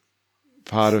dorsal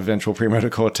part of ventral premotor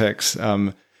cortex,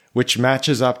 which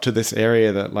matches up to this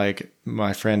area that like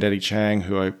my friend Eddie Chang,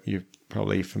 who you're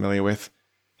probably familiar with,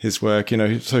 his work,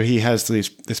 so he has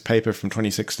this paper from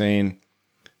 2016.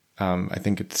 I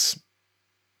think it's,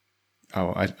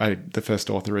 the first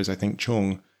author is, I think,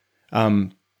 Chung,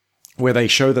 where they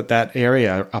show that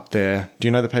area up there. Do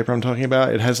you know the paper I'm talking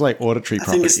about? It has like auditory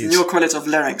properties. I think it's neurocorrelate of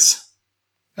larynx.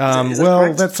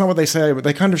 Well, that's not what they say, but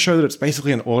they kind of show that it's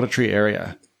basically an auditory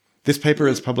area. This paper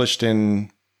is published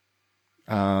in,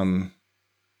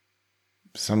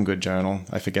 some good journal.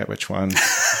 I forget which one.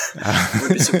 I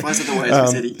would be surprised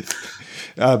otherwise, Eddie.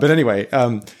 But anyway,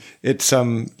 it's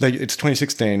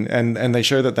 2016, and they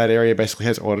show that area basically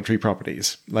has auditory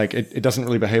properties. Like it doesn't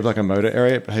really behave like a motor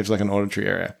area; it behaves like an auditory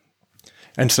area.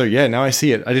 And so, now I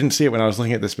see it. I didn't see it when I was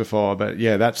looking at this before, but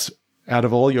that's out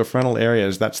of all your frontal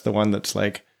areas, that's the one that's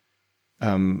like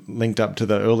linked up to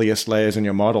the earliest layers in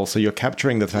your model. So you're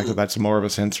capturing the fact that that's more of a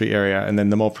sensory area, and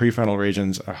then the more prefrontal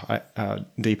regions are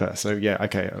deeper. So I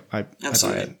buy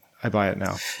it. I buy it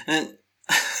now. And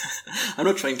I'm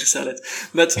not trying to sell it,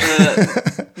 but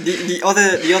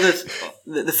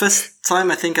the first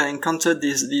time I think I encountered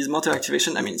these motor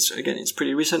activation. I mean, it's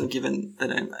pretty recent given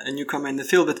that I'm a newcomer in the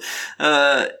field, but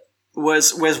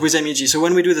was with MEG. So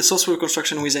when we do the source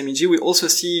reconstruction with MEG, we also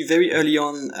see very early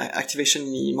on activation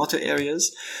in the motor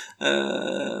areas.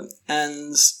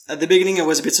 And at the beginning, I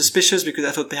was a bit suspicious because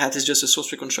I thought perhaps it's just a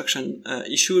source reconstruction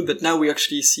issue. But now we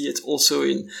actually see it also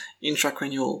in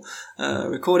intracranial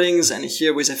recordings and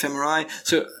here with fMRI.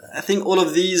 So I think all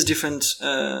of these different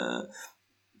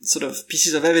sort of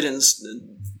pieces of evidence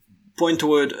point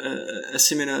toward a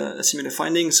similar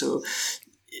finding. So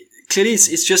clearly,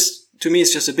 it's just. To me,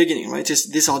 it's just a beginning, right?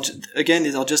 These are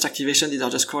just activation. These are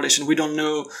just correlation. We don't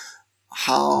know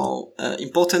how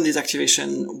important this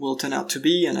activation will turn out to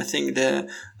be. And I think the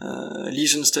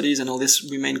lesion studies and all this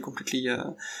remain completely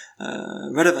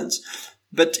relevant.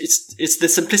 But it's the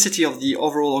simplicity of the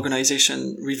overall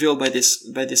organization revealed by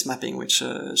this mapping, which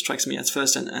strikes me at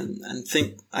first, and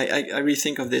think I really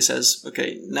think of this as,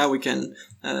 okay, now we can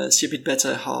see a bit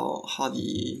better how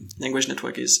the language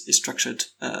network is structured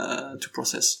to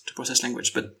process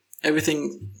language. But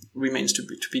everything remains to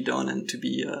be done and to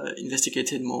be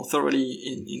investigated more thoroughly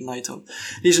in light of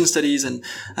lesion studies and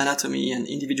anatomy and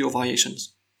individual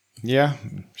variations. Yeah,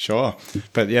 sure.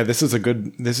 But yeah, this is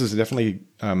definitely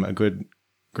a good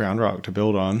ground rock to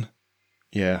build on.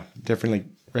 Yeah, definitely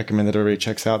recommend that everybody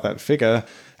checks out that figure.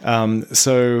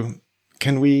 So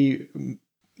can we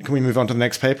move on to the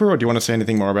next paper, or do you want to say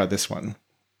anything more about this one?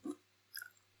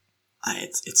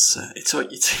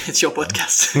 It's your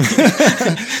podcast.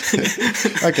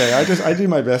 Okay, I do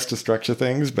my best to structure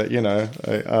things, but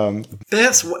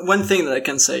perhaps one thing that I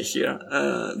can say here,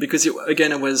 because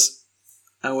again I was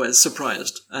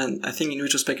surprised, and I think in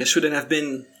retrospect I shouldn't have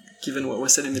been, given what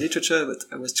was said in the literature, but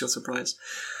I was still surprised.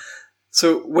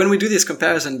 So when we do this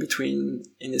comparison between,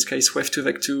 in this case, WEF2,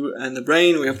 VEC2 and the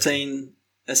brain, we obtain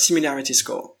a similarity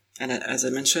score. And as I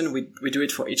mentioned, we do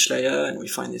it for each layer and we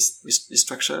find this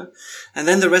structure. And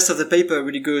then the rest of the paper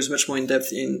really goes much more in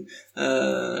depth in,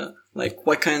 like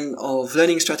what kind of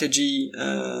learning strategy,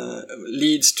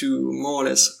 leads to more or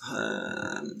less,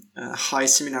 high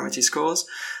similarity scores.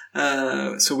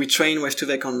 So we train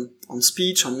WEF2VEC on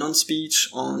speech, on non-speech,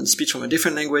 on speech from a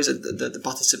different language that the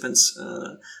participants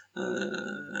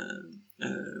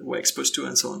were exposed to,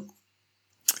 and so on.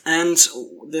 And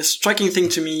the striking thing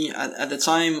to me at the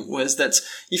time was that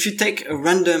if you take a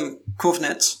random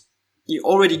CoVNet, you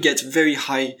already get very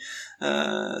high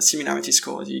similarity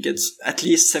scores. You get at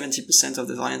least 70% of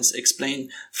the variance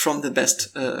explained from the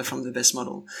best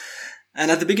model. And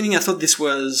at the beginning, I thought this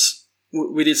was,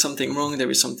 we did something wrong.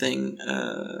 There is something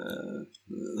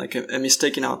like a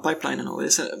mistake in our pipeline and all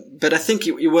this. But I think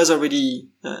it was already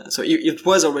it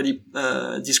was already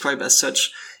described as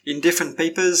such in different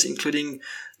papers, including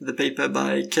the paper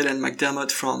by Kellen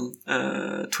McDermott from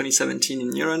 2017 in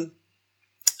Neuron.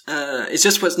 It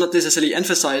just was not necessarily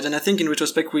emphasized, and I think in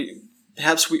retrospect we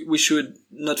should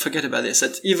not forget about this,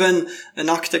 that even an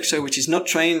architecture which is not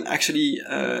trained actually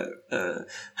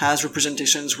has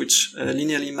representations which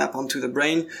linearly map onto the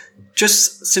brain,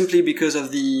 just simply because of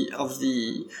the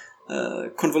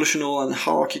convolutional and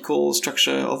hierarchical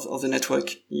structure of the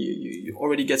network. You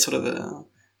already get sort of a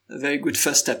very good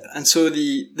first step. And so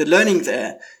the learning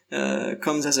there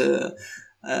comes as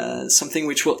something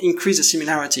which will increase the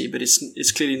similarity, but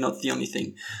it's clearly not the only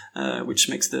thing which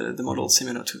makes the model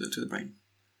similar to the brain.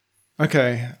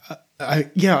 Okay,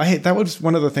 that was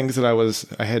one of the things that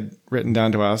I had written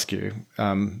down to ask you.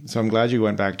 So I'm glad you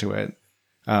went back to it.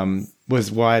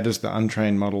 Was why does the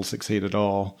untrained model succeed at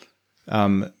all?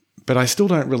 But I still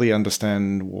don't really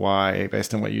understand why,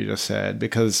 based on what you just said,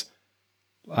 because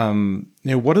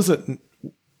what is it?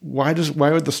 Why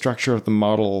would the structure of the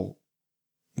model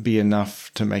be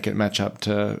enough to make it match up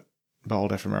to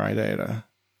bold fMRI data?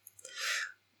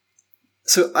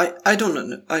 So I don't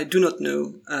know. I do not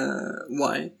know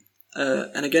why.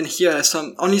 And again, here are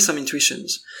only some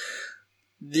intuitions.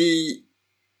 The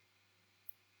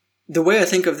way I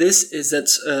think of this is that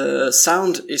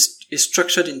sound is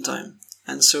structured in time.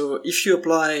 And so if you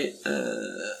apply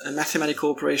a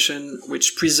mathematical operation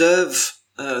which preserve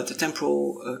the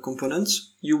temporal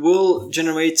components, you will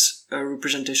generate a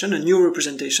representation, a new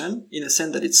representation, in a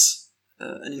sense that it's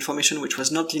an information which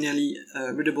was not linearly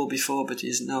readable before, but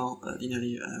is now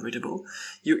linearly readable.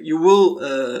 You will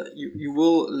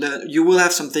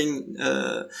have something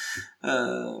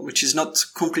which is not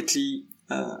completely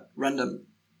random.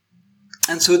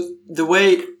 And so the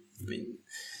way,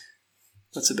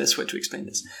 what's the best way to explain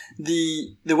this?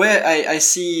 The way I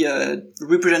see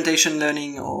representation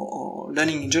learning or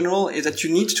learning in general is that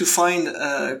you need to find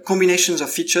combinations of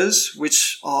features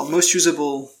which are most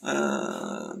usable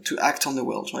to act on the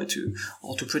world, right? To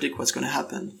predict what's going to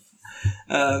happen.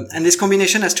 And this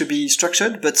combination has to be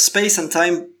structured, but space and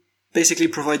time basically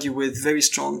provide you with very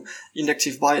strong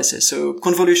inductive biases. So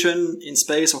convolution in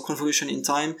space or convolution in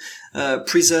time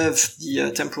preserve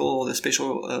the temporal or the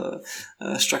spatial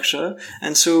structure.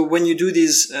 And so when you do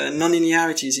these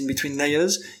nonlinearities in between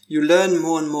layers, you learn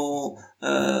more and more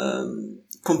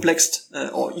complex,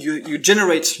 or you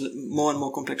generate more and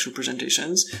more complex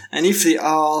representations. And if they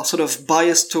are sort of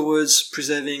biased towards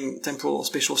preserving temporal or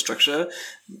spatial structure,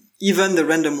 even the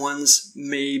random ones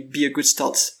may be a good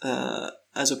start,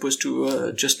 as opposed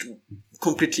to just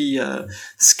completely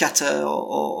scatter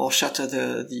or shatter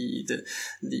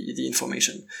the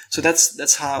information. So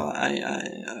that's how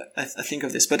I think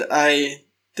of this. But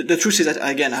the truth is that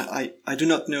again I do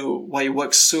not know why it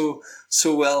works so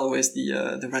well with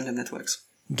the random networks.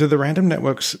 Do the random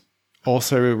networks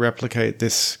also replicate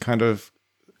this kind of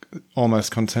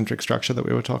almost concentric structure that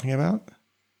we were talking about?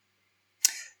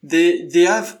 They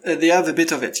have a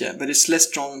bit of it, yeah, but it's less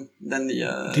strong than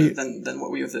than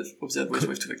what we observed with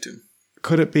Wave2Vec2.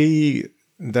 Could it be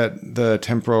that the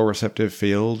temporal receptive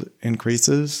field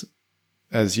increases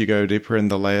as you go deeper in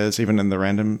the layers, even in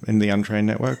the untrained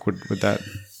network? Would that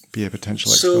be a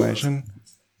potential explanation?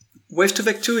 So,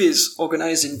 Wave2Vec2 is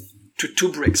organized into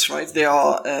two bricks, right?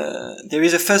 There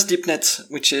is a first deep net,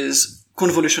 which is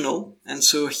convolutional, and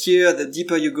so here the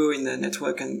deeper you go in the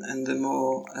network and the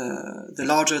more the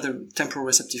larger the temporal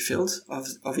receptive field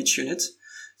of each unit,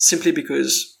 simply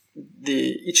because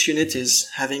each unit is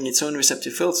having its own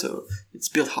receptive field, so it's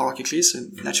built hierarchically, so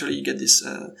naturally you get this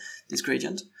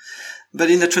gradient. But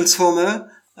in the transformer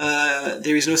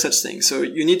there is no such thing, so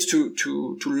you need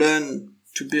to learn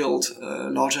to build a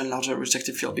larger and larger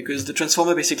receptive field, because the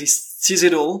transformer basically sees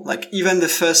it all. Like even the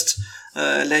first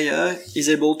layer is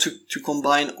able to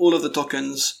combine all of the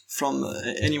tokens from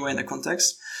anywhere in the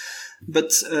context.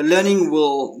 But learning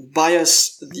will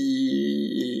bias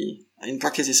in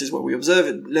practice this is what we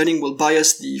observe, learning will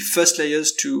bias the first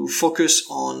layers to focus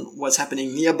on what's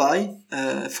happening nearby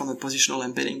from a positional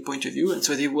embedding point of view, and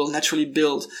so they will naturally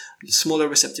build smaller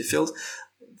receptive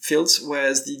fields,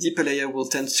 whereas the deeper layer will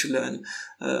tend to learn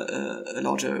a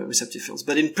larger receptive fields.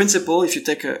 But in principle, if you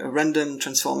take a random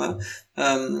transformer,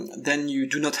 then you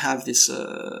do not have this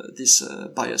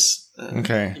bias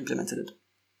implemented.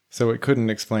 So it couldn't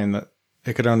explain that.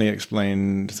 It could only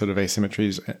explain sort of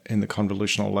asymmetries in the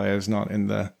convolutional layers, not in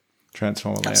the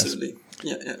transformer layers. Absolutely.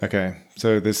 Yeah. Okay.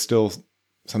 So there's still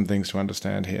some things to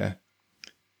understand here.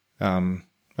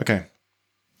 Okay.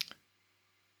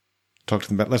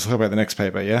 Let's talk about the next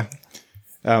paper, yeah?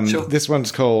 Sure. This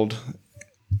one's called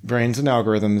Brains and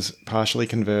Algorithms Partially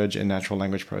Converge in Natural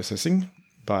Language Processing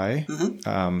by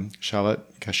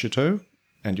Charlotte Casciuto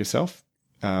and yourself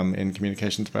in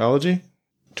Communications Biology,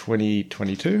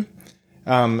 2022.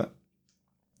 And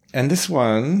this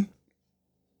one,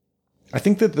 I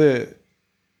think that the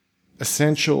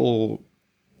essential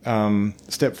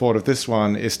step forward of this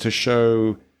one is to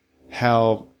show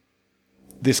how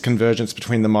this convergence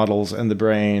between the models and the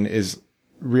brain is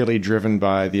really driven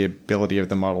by the ability of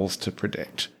the models to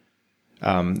predict.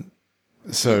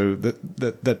 So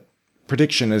that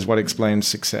prediction is what explains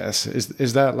success.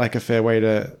 Is that like a fair way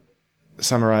to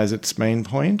summarize its main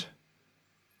point?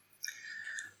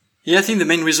 Yeah, I think the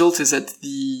main result is that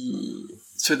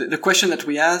the question that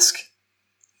we ask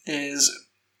is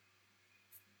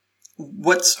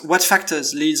what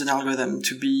factors leads an algorithm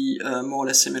to be more or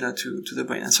less similar to the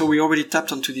brain. And so we already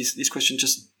tapped onto this question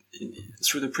just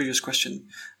through the previous question.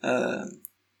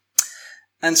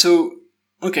 And so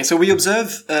we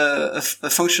observe a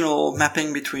functional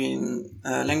mapping between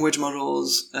language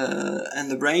models and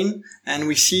the brain, and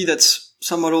we see that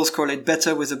some models correlate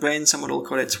better with the brain, some models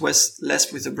correlate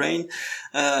less with the brain.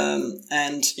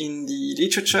 And in the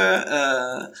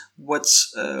literature, what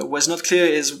was not clear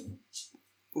is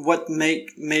what made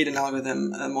an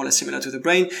algorithm more or less similar to the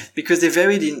brain, because they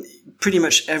varied in pretty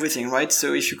much everything, right?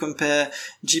 So if you compare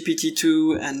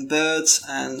GPT-2 and BERT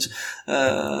and,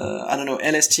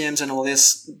 LSTMs and all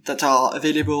this that are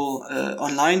available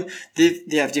online,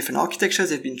 they have different architectures,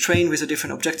 they've been trained with a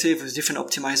different objective, with different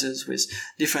optimizers, with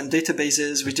different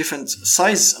databases, with different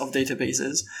size of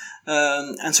databases.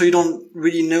 And so you don't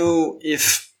really know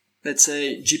if, let's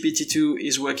say, GPT-2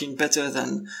 is working better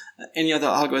than any other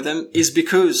algorithm, is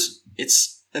because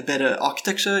it's a better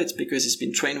architecture, it's because it's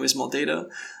been trained with more data,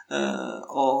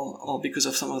 or because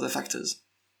of some other factors.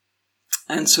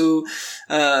 And so,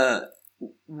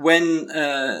 when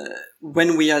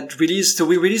we had released, so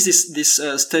we released this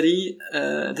study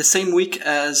the same week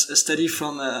as a study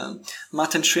from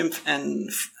Martin Schrimpf and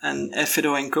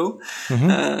Fedorenko,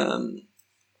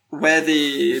 where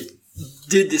they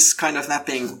did this kind of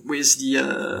mapping with the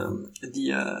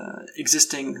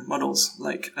existing models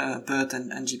like BERT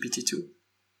and GPT-2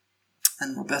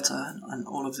 and Roberta and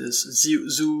all of this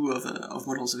zoo of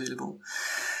models available.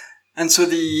 And so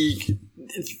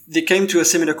they came to a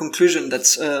similar conclusion that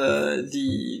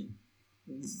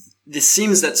this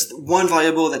seems that one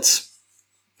variable that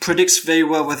predicts very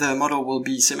well whether a model will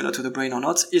be similar to the brain or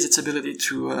not is its ability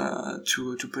to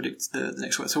predict the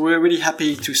next word. So we're really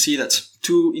happy to see that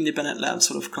two independent labs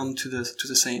sort of come to the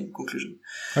same conclusion.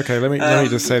 Okay, let me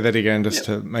just say that again, just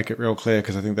to make it real clear,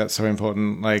 because I think that's so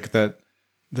important. Like that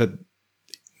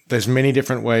there's many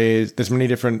different ways, there's many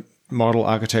different model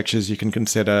architectures you can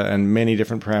consider, and many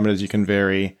different parameters you can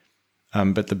vary.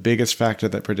 But the biggest factor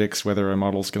that predicts whether a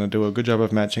model is going to do a good job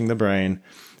of matching the brain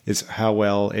is how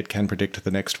well it can predict the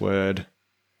next word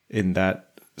in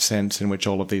that sense in which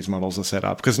all of these models are set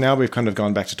up. Because now we've kind of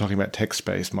gone back to talking about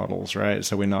text-based models, right?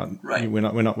 So we're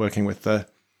not working with the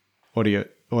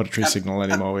auditory signal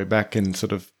anymore. We're back in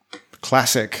sort of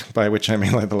classic, by which I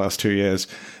mean like the last 2 years,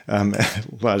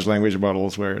 large language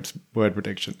models where it's word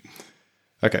prediction.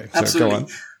 Okay, so Absolutely. Go on.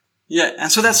 Yeah,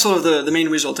 and so that's sort of the main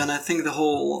result. And I think the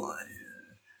whole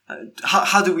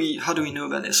how do we know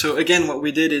about this? So again, what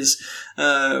we did is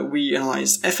we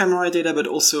analyzed fMRI data, but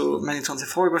also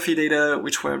magnetoencephalography data,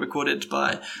 which were recorded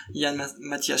by Jan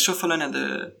Matthias Schoffelen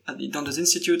at the Dundas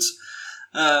Institute.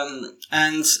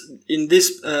 And in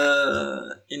this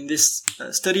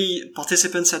study,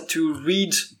 participants had to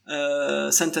read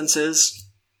sentences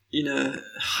in a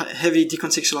heavy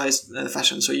decontextualized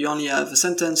fashion. So you only have a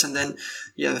sentence, and then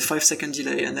you have a 5-second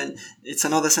delay, and then it's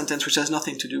another sentence which has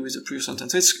nothing to do with the previous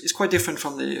sentence. So it's quite different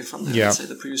from the let's say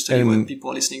the previous study where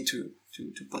people are listening to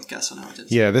podcasts on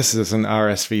narratives. Yeah, this is an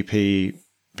RSVP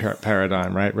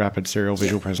paradigm, right? Rapid serial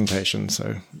visual presentation.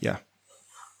 So yeah,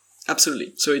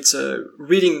 absolutely. So it's a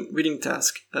reading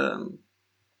task.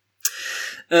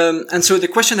 And so the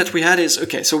question that we had is,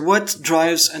 okay, so what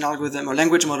drives an algorithm or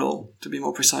language model, to be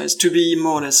more precise, to be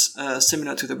more or less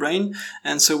similar to the brain?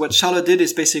 And so what Charlotte did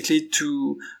is basically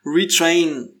to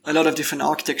retrain a lot of different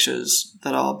architectures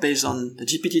that are based on the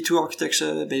GPT-2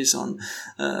 architecture, based on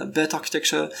BERT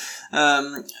architecture.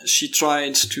 She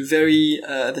tried to vary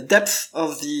the depth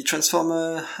of the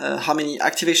transformer, how many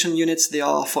activation units there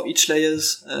are for each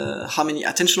layers, how many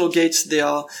attentional gates there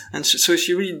are. And so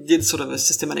she really did sort of a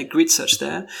systematic grid search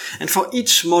there. And for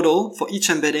each model, for each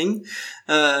embedding,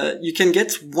 you can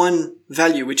get one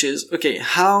value, which is, okay,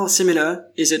 how similar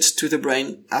is it to the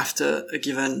brain after a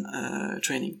given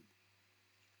training?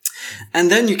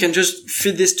 And then you can just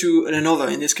feed this to an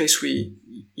ANOVA. In this case, we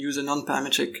use a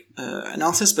non-parametric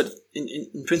analysis, but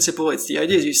in principle, it's the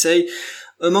idea is you say,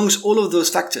 amongst all of those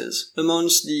factors,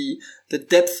 amongst the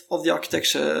depth of the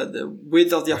architecture, the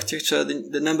width of the architecture,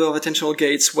 the number of attentional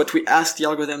gates, what we ask the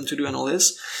algorithm to do and all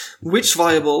this, which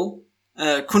variable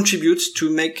contributes to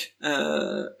make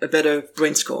a better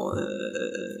brain score,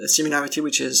 a similarity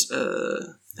which is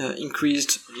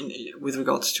increased with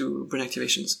regards to brain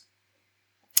activations.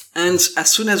 And as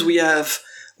soon as we have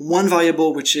one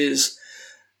variable, which is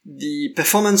the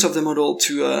performance of the model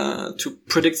to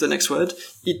predict the next word,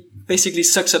 it basically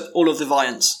sucks up all of the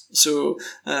variance. So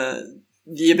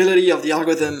the ability of the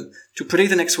algorithm to predict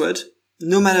the next word,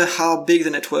 no matter how big the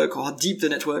network or how deep the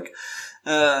network,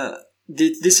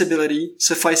 this ability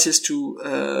suffices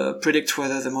to predict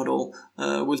whether the model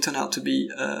will turn out to be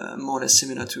more or less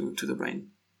similar to the brain.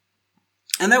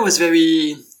 And that was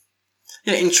very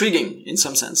intriguing in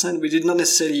some sense, and we did not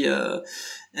necessarily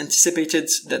anticipated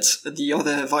that the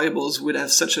other variables would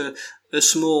have such a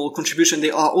small contribution. They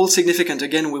are all significant.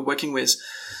 Again, we're working with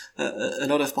a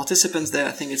lot of participants there.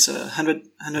 I think it's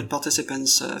 100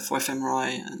 participants for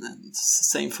fMRI, and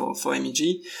same for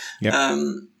MEG. Yep.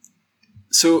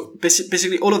 So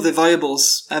basically all of the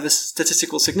variables have a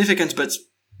statistical significance, but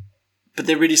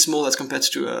they're really small as compared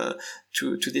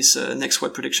to this next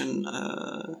word prediction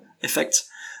effect.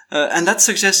 And that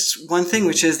suggests one thing,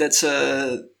 which is that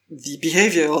the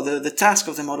behavior or the task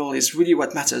of the model is really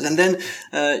what matters. And then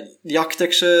the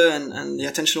architecture and the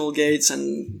attentional gates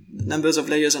and numbers of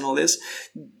layers and all this,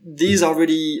 these are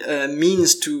really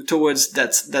means towards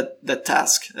that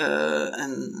task.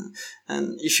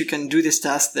 And if you can do this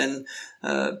task, then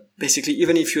basically,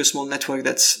 even if you're a small network,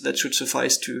 that should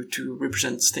suffice to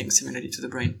represent things similarly to the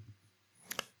brain.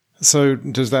 So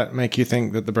does that make you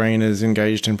think that the brain is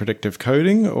engaged in predictive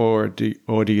coding, or do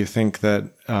you think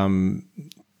that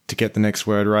to get the next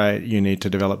word right, you need to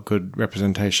develop good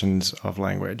representations of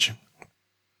language?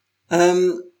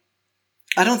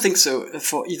 I don't think so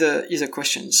for either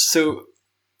questions. So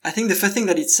I think the first thing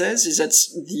that it says is that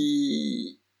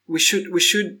we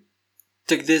should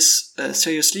take this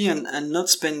seriously and not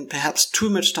spend perhaps too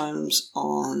much time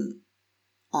on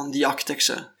the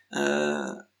architecture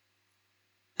and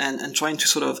trying to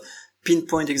sort of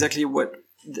pinpoint exactly what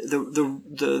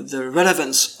the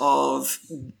relevance of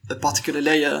a particular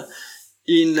layer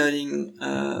in learning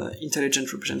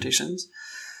intelligent representations,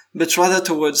 but rather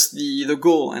towards the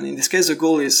goal. And in this case, the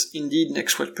goal is indeed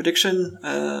next word prediction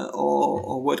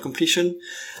or word completion.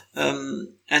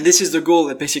 And this is the goal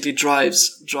that basically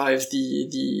drives the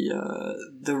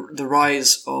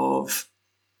rise of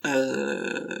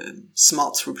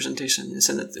smart representation, in the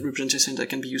sense that representation that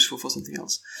can be useful for something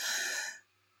else.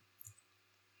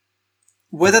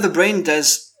 Whether the brain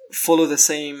does follow the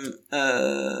same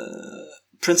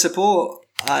principle,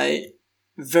 I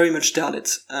very much doubt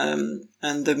it.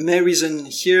 And the main reason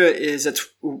here is that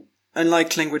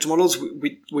unlike language models,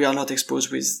 we are not exposed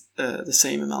with the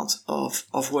same amount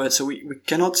of words. So we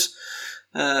cannot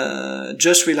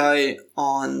just rely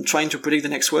on trying to predict the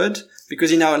next word,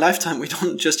 because in our lifetime we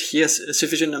don't just hear a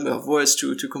sufficient number of words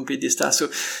to complete this task. So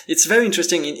it's very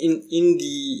interesting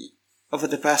over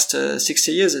the past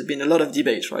 60 years, there's been a lot of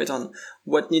debate, right, on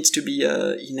what needs to be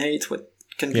innate, what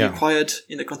can be acquired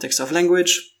in the context of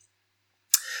language.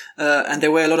 And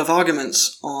there were a lot of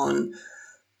arguments on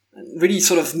really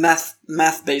sort of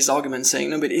math-based arguments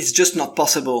saying, no, but it's just not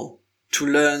possible to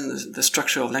learn the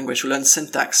structure of language, to learn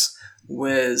syntax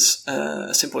with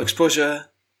a simple exposure,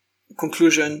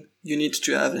 conclusion. You need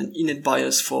to have an innate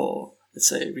bias for, let's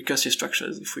say, recursive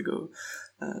structures if we go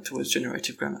towards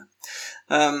generative grammar.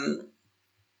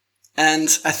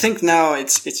 And I think now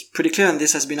it's pretty clear, and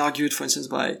this has been argued, for instance,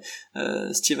 by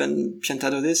Steven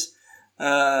Piantadodis,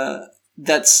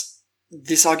 that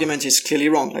this argument is clearly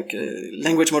wrong. Like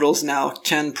language models now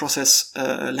can process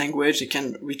language, they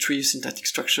can retrieve syntactic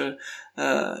structure,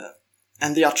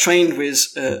 and they are trained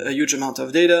with a huge amount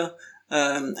of data.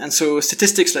 And so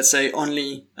statistics, let's say,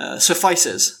 only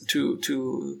suffices to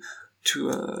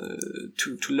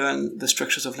learn the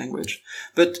structures of language.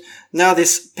 But now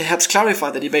this perhaps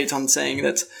clarified the debate on saying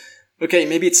that, okay,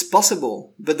 maybe it's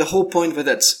possible, but the whole point was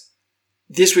that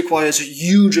this requires a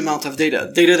huge amount of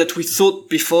data that we thought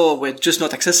before were just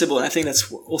not accessible. And I think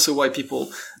that's also why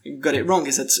people got it wrong,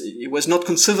 is that it was not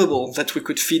conceivable that we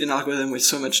could feed an algorithm with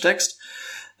so much text.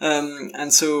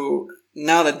 And so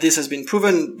now that this has been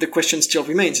proven, the question still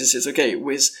remains, is okay,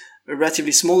 with a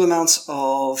relatively small amounts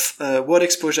of word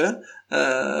exposure,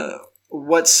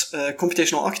 what's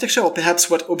computational architecture, or perhaps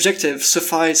what objective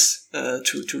suffice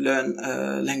to learn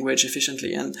language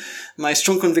efficiently. And my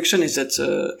strong conviction is that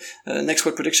next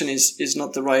word prediction is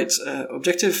not the right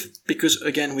objective, because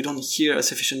again, we don't hear a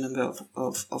sufficient number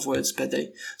of words per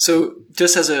day. So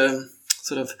just as a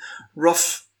sort of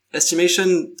rough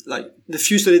estimation, like the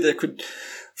few studies that I could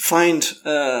find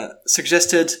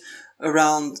suggested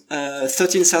around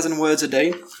 13,000 words a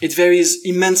day. It varies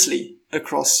immensely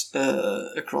across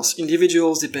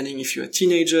individuals, depending if you're a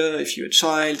teenager, if you're a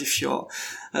child, if you're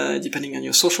depending on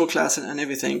your social class and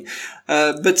everything.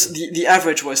 But the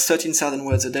average was 13,000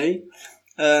 words a day,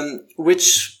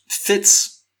 which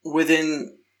fits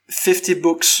within 50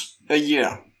 books a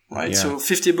year, right? Yeah. So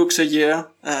 50 books a year,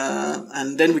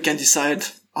 and then we can decide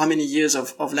how many years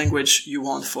of language you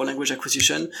want for language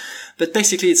acquisition. But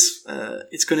basically it's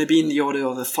going to be in the order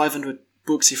of 500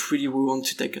 books if really we want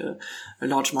to take a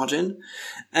large margin.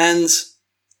 And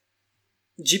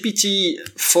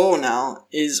GPT-4 now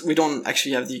we don't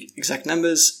actually have the exact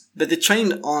numbers, but they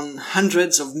trained on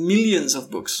hundreds of millions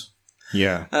of books.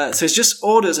 Yeah. So it's just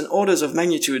orders and orders of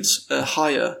magnitudes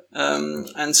higher.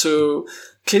 And so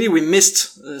clearly we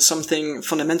missed something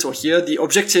fundamental here. The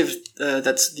objective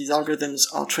that these algorithms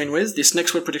are trained with, this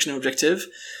next word prediction objective,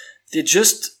 they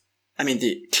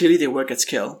work at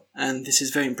scale. And this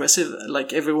is very impressive.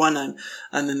 Like everyone,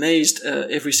 I'm amazed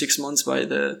every 6 months by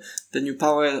the new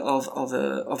power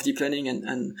of deep learning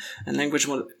and language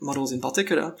models in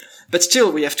particular. But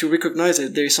still, we have to recognize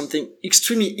that there is something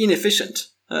extremely inefficient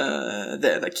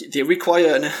they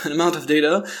require an amount of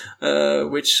data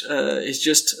which is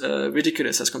just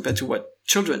ridiculous as compared to what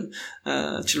children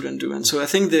do. And so I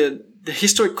think the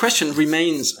historic question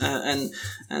remains, and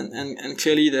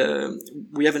clearly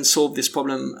we haven't solved this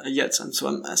problem yet. And so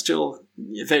I'm still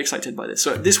very excited by this.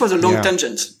 So this was a long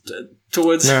tangent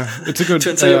towards it's a good, to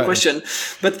answer your question.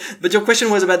 But your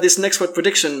question was about this next word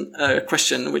prediction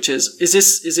question, which is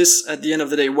this at the end of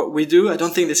the day what we do? I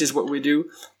don't think this is what we do.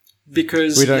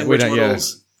 Because language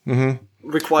models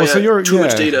require too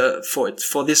much data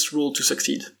for this rule to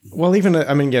succeed. Well,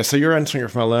 so you're answering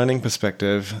it from a learning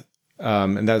perspective,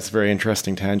 and that's a very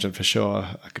interesting tangent for sure.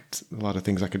 A lot of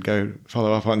things I could go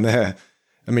follow up on there.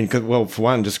 I mean, well, for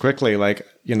one, just quickly, like,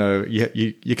 you know,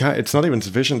 you can't, it's not even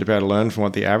sufficient to be able to learn from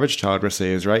what the average child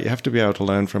receives, right? You have to be able to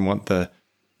learn from what the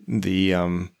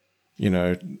you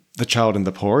know, the child in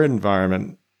the poor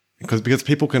environment, because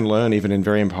people can learn even in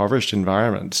very impoverished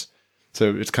environments.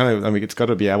 So it's kind of, I mean, it's got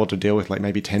to be able to deal with like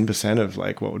maybe 10% of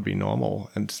like what would be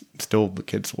normal, and still the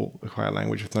kids will acquire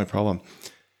language with no problem.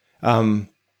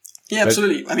 Yeah,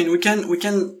 absolutely. I mean, we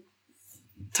can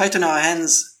tighten our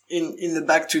hands in the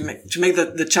back to make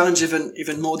the challenge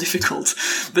even more difficult.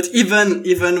 But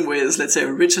even with, let's say,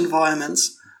 rich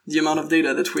environments, the amount of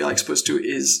data that we are exposed to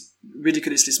is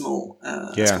ridiculously small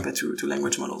as compared to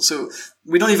language models. So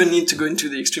we don't even need to go into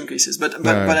the extreme cases. But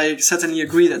I certainly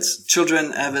agree that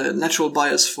children have a natural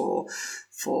bias for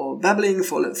babbling,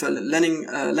 for learning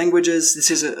languages. This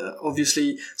is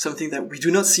obviously something that we do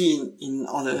not see in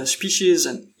other species,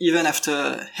 and even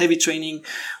after heavy training,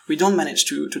 we don't manage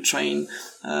to train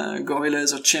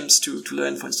gorillas or chimps to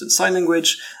learn, for instance, sign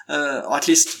language, or at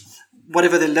least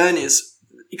whatever they learn is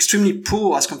extremely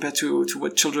poor as compared to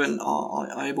what children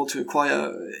are able to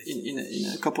acquire in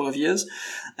a couple of years.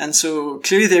 And so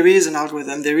clearly there is an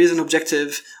algorithm, there is an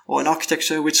objective or an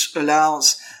architecture which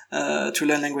allows to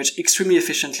learn language extremely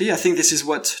efficiently. I think this is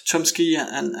what Chomsky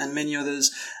and many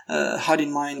others had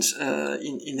in mind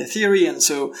in their theory. And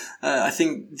so I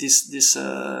think this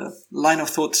line of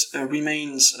thought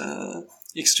remains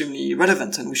extremely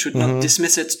relevant, and we should not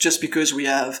dismiss it just because we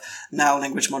have now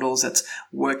language models that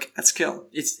work at scale.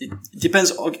 It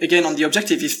depends again on the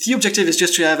objective. If the objective is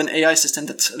just to have an AI system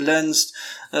that learns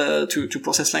to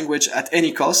process language at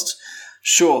any cost,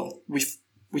 sure, we've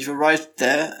arrived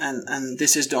there, and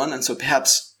this is done, and so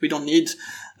perhaps we don't need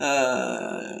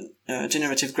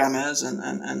generative grammars and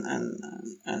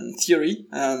theory.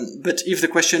 But if the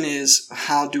question is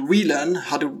how do we learn,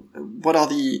 what are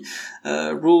the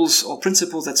rules or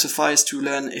principles that suffice to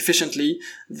learn efficiently?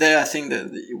 There, I think that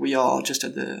we are just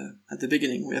at the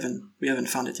beginning. We haven't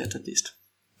found it yet, at least.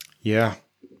 Yeah,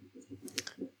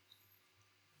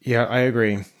 I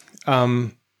agree.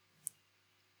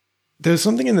 There's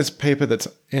something in this paper that's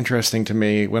interesting to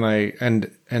me when and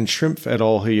Schrimpf et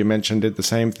al., who you mentioned, did the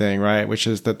same thing, right? Which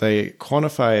is that they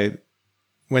quantify,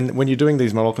 when you're doing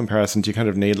these model comparisons, you kind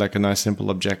of need like a nice simple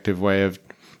objective way of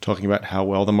talking about how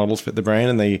well the models fit the brain.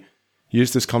 And they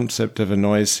use this concept of a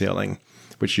noise ceiling,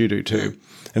 which you do too.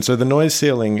 And so the noise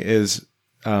ceiling is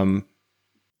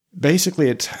basically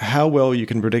it's how well you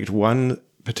can predict one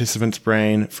participant's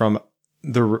brain from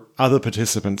the other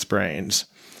participants' brains.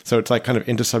 So it's like kind of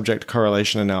intersubject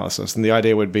correlation analysis. And the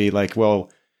idea would be like, well,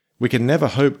 we can never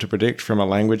hope to predict from a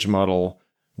language model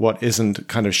what isn't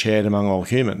kind of shared among all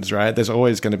humans, right? There's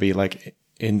always going to be like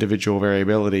individual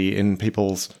variability in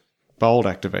people's bold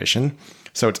activation.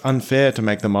 So it's unfair to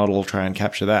make the model try and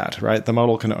capture that, right? The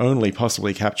model can only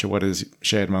possibly capture what is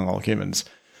shared among all humans.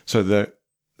 So the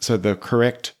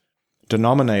correct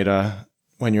denominator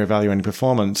when you're evaluating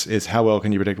performance is how well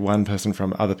can you predict one person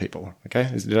from other people. Okay.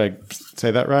 Did I say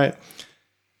that right?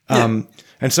 Yeah.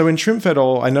 And so in Schrimpf et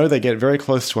al., I know they get very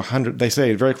close to 100, they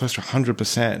say very close to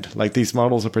 100%. Like these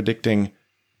models are predicting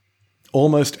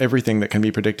almost everything that can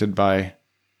be predicted by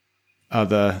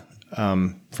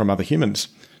from other humans.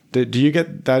 Do you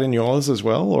get that in yours as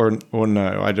well? Or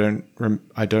no, I didn't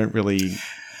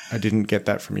get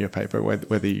that from your paper,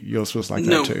 whether yours was like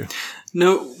that too.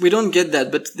 No, we don't get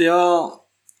that, but there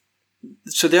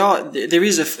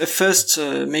is a first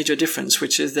major difference,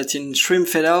 which is that in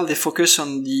Schrimpf et al. They focus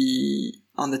on the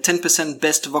 10%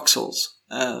 best voxels.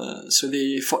 So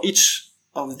for each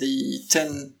of the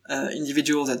 10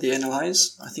 individuals that they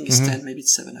analyze, I think it's 10, maybe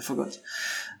it's 7, I forgot.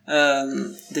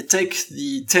 They take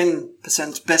the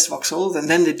 10% best voxels and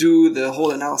then they do the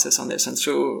whole analysis on this. And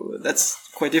so that's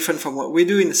quite different from what we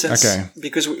do in the sense,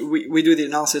 because we do the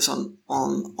analysis on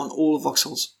all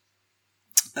voxels.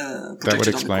 That would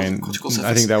explain,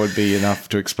 I think that would be enough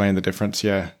to explain the difference,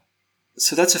 yeah.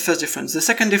 So that's the first difference. The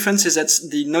second difference is that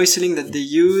the noise ceiling that they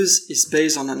use is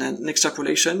based on an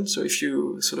extrapolation. So if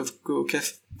you sort of go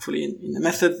carefully in the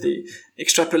method, they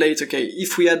extrapolate, okay,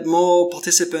 if we had more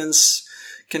participants,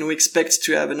 can we expect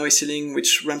to have a noise ceiling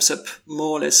which ramps up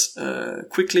more or less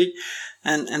quickly?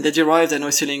 And they derive the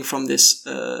noise ceiling from this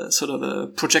sort of a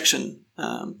projection.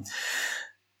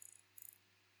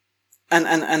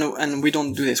 And we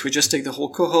don't do this. We just take the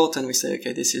whole cohort and we say,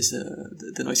 okay, this is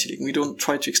the noise ceiling. We don't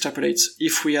try to extrapolate.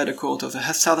 If we had a cohort of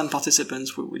 1,000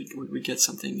 participants, we get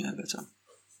something better.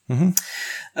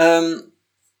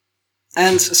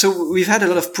 And so we've had a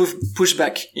lot of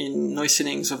pushback in noise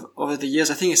ceilings over the years.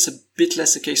 I think it's a bit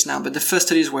less the case now, but the first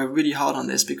studies were really hard on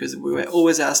this because we were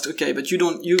always asked, okay, but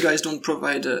you guys don't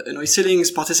provide a noise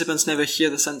ceilings. Participants never hear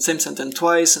the same sentence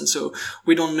twice. And so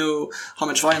we don't know how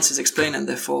much variance is explained, and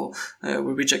therefore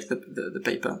we reject the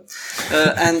paper.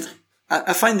 And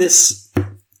I find this,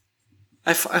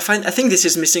 I think this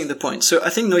is missing the point. So I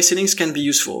think noise ceilings can be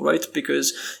useful, right?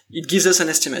 Because it gives us an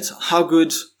estimate how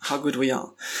good we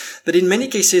are. But in many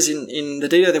cases in the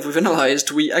data that we've analyzed,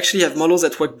 we actually have models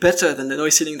that work better than the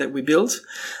noise ceiling that we built.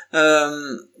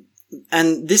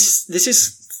 And this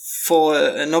is for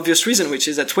an obvious reason, which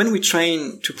is that when we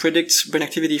train to predict brain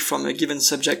activity from a given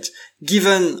subject,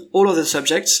 given all of the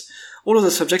subjects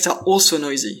are also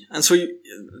noisy. And so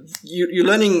you're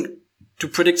learning to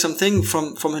predict something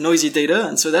from a noisy data.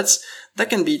 And so that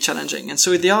can be challenging. And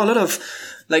so there are a lot of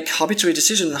arbitrary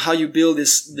decisions on how you build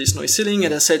this noise ceiling.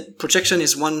 And I said, projection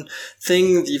is one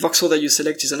thing. The voxel that you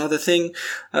select is another thing.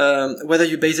 Whether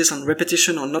you base this on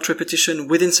repetition or not repetition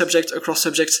within subjects, across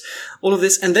subjects, all of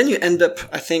this. And then you end up,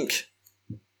 I think,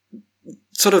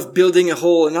 sort of building a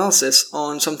whole analysis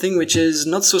on something which is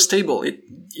not so stable.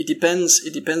 It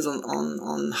depends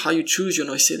on how you choose your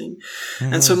noise ceiling.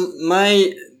 Mm-hmm. And so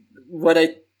what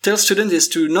I tell students is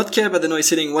to not care about the noise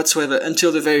ceiling whatsoever until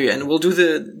the very end. We'll do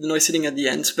the noise ceiling at the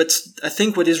end. But I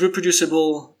think what is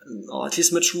reproducible, or at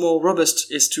least much more robust,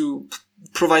 is to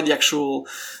provide the actual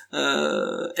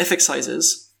effect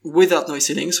sizes without noise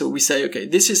ceiling. So we say, okay,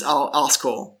 this is our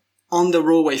R-score on the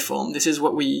raw waveform. This is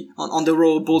what on the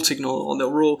raw ball signal, on the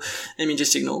raw image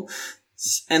signal.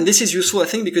 And this is useful, I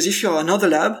think, because if you're another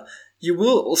lab, you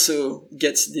will also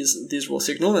get this raw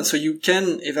signal, and so you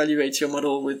can evaluate your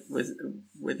model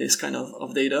with this kind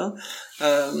of data,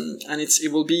 and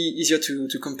it will be easier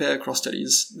to compare across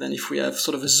studies than if we have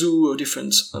sort of a zoo of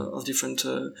different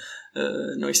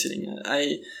noise ceiling.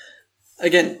 I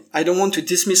don't want to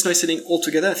dismiss noise ceiling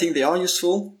altogether. I think they are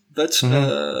useful, but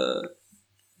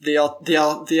there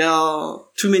are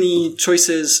too many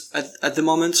choices at the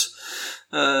moment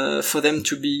for them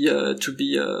to be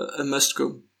a must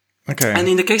go. Okay. And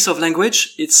in the case of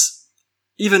language, it's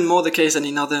even more the case than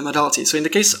in other modalities. So in the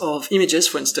case of images,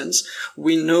 for instance,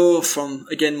 we know from,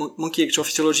 again, monkey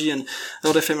electrophysiology and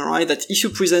Lord fMRI that if you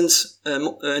present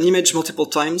an image multiple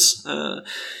times,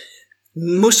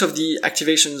 most of the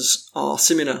activations are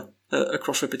similar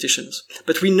across repetitions.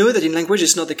 But we know that in language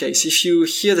it's not the case. If you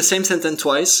hear the same sentence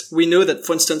twice, we know that,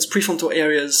 for instance, prefrontal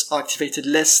areas are activated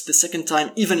less the second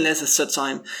time, even less the third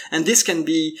time. And this can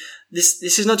be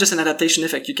this is not just an adaptation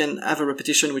effect. You can have a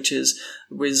repetition which is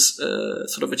with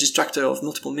sort of a distractor of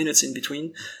multiple minutes in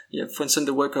between. Yeah, for instance,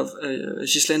 the work of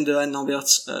Gislaine and Lambert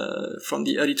from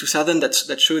the early 2000s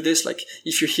that showed this. Like,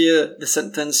 if you hear the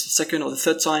sentence the second or the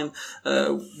third time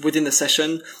within the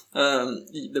session,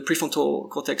 the prefrontal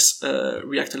cortex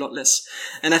react a lot less.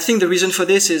 And I think the reason for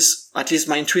this is, at least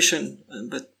my intuition,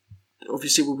 but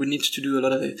obviously we would need to do a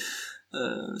lot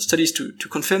of studies to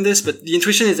confirm this. But the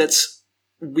intuition is that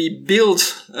we build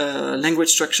language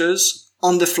structures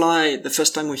on the fly the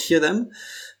first time we hear them,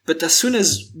 but as soon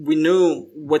as we know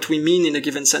what we mean in a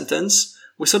given sentence,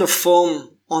 we sort of form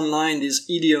online these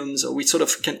idioms, or we sort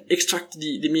of can extract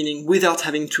the meaning without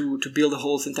having to build the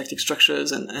whole syntactic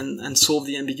structures and solve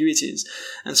the ambiguities.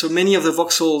 And so many of the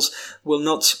voxels will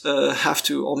not have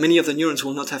to, or many of the neurons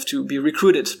will not have to be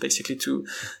recruited basically to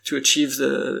achieve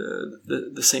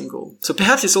the same goal. So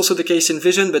perhaps it's also the case in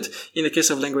vision, but in the case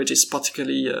of language it's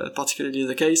particularly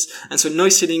the case. And so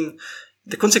noise ceiling,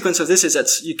 the consequence of this is that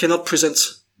you cannot present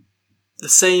the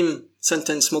same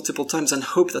sentence multiple times and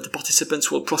hope that the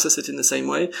participants will process it in the same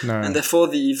way. No. And therefore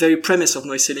the very premise of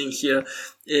noise ceiling here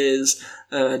is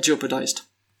jeopardized.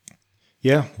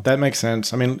 Yeah, that makes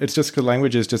sense. I mean, it's just because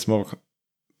language is just more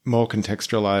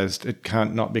contextualized. It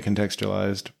can't not be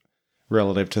contextualized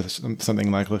relative to something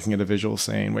like looking at a visual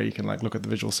scene, where you can look at the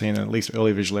visual scene and at least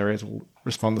early visual areas will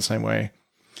respond the same way.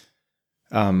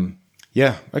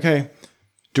 Yeah, okay.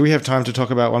 Do we have time to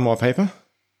talk about one more paper?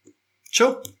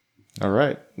 Sure. All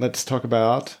right, let's talk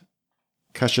about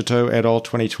Cachetteau et al.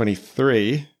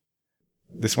 2023.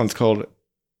 This one's called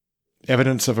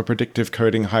Evidence of a Predictive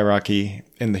Coding Hierarchy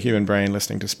in the Human Brain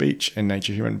Listening to Speech in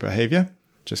Nature Human Behavior.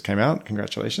 Just came out.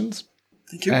 Congratulations.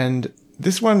 Thank you. And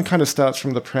this one kind of starts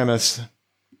from the premise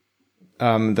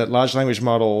that large language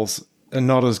models are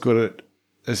not as good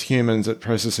as humans at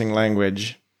processing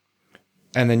language.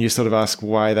 And then you sort of ask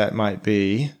why that might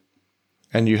be.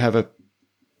 And you have a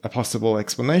possible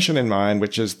explanation in mind,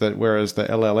 which is that whereas the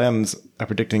LLMs are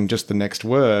predicting just the next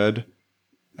word,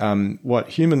 What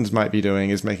humans might be doing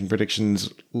is making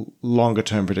predictions, longer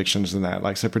term predictions than that.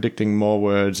 Like, so predicting more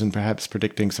words and perhaps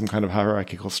predicting some kind of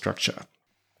hierarchical structure.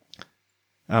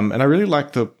 And I really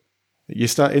like you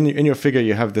start in your figure,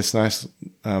 you have this nice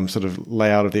sort of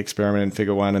layout of the experiment in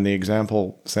figure 1, and the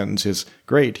example sentence is,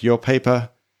 great, your paper,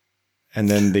 and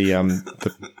then the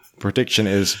prediction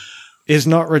is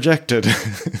not rejected,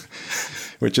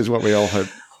 which is what we all hope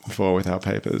for with our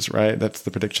papers, right? That's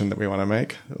the prediction that we want to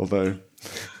make, although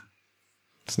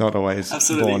it's not always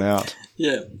borne out.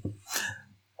 Yeah,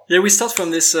 we start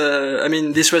from this.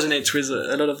 This resonates with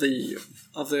a lot of the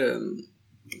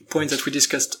points that we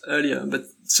discussed earlier. But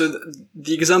so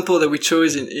the example that we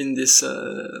chose in this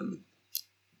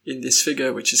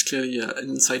figure, which is clearly an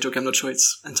inside joke, I'm not sure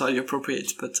it's entirely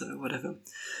appropriate, but whatever,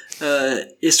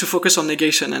 is to focus on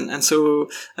negation, and so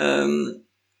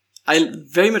I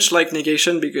very much like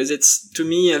negation because it's, to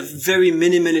me, a very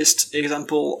minimalist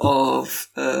example of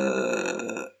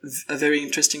a very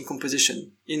interesting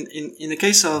composition. In the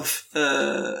case of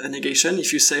a negation,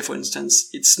 if you say, for instance,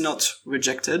 it's not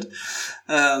rejected,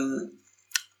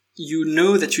 you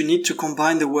know that you need to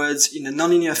combine the words in a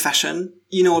nonlinear fashion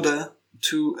in order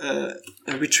to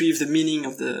retrieve the meaning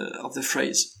of the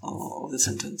phrase or of the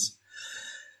sentence.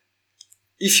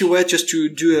 If you were just to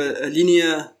do a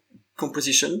linear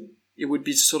composition, it would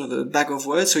be sort of a bag of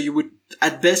words. So you would,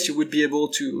 at best, you would be able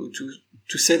to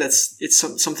say that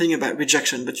it's something about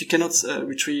rejection, but you cannot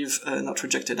retrieve not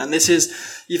rejected. And this is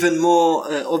even more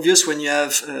obvious when you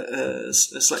have a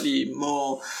slightly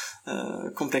more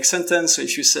complex sentence. So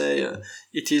if you say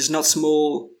it is not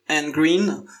small and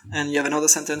green, and you have another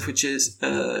sentence which is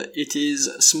it is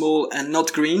small and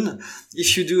not green,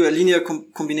 if you do a linear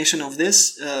combination of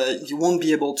this, you won't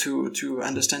be able to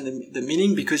understand the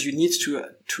meaning, because you need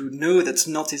to know that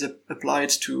not is applied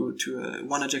to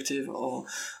one adjective or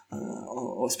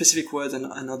specific word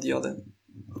and not the other.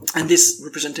 And this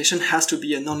representation has to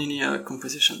be a nonlinear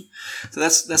composition. So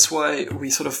that's why we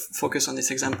sort of focus on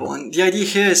this example. And the idea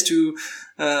here is to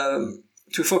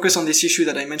focus on this issue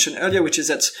that I mentioned earlier, which is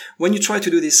that when you try to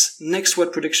do this next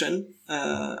word prediction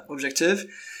objective,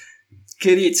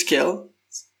 clearly it's scale,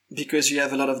 because you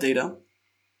have a lot of data,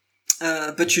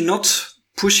 but you're not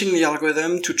pushing the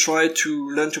algorithm to try to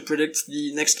learn to predict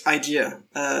the next idea.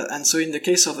 And so in the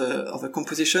case of a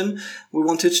composition, we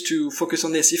wanted to focus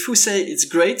on this. If we say it's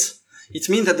great, it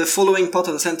means that the following part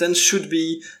of the sentence should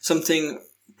be something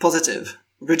positive.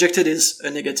 Rejected is a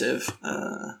negative,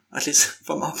 at least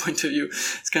from our point of view.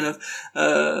 It's kind of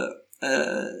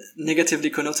negatively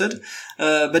connoted.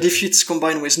 But if it's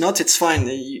combined with not, it's fine.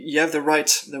 You have the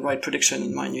right prediction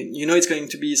in mind. You know it's going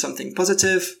to be something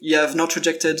positive. You have not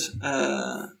rejected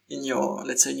in your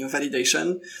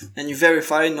validation, and you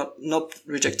verify not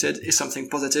rejected is something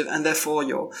positive, and therefore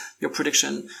your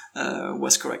prediction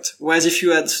was correct. Whereas if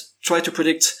you had tried to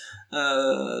predict,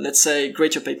 let's say,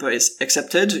 great, your paper is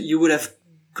accepted, you would have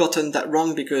gotten that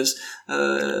wrong, because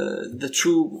the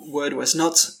true word was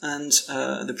not, and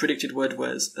the predicted word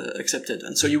was accepted.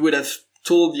 And so you would have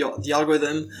told the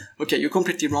algorithm, okay, you're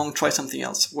completely wrong, try something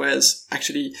else. Whereas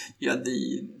actually you had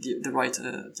the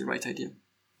right idea.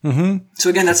 Mm-hmm. So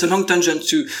again, that's a long tangent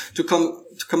to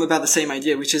come about the same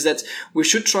idea, which is that we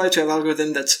should try to have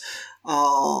algorithms that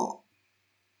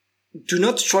do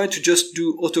not try to just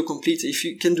do autocomplete. If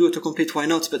you can do autocomplete, why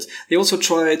not? But they also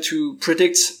try to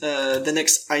predict the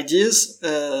next idea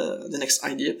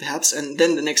perhaps, and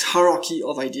then the next hierarchy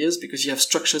of ideas, because you have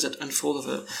structures that unfold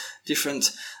over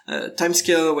different time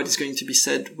scale, what is going to be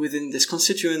said within this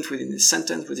constituent, within this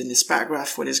sentence, within this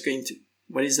paragraph, what is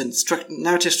the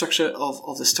narrative structure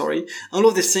of the story. All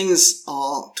of these things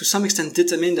are to some extent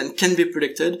determined and can be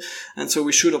predicted, and so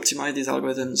we should optimize these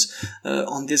algorithms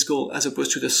on this goal, as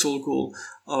opposed to the sole goal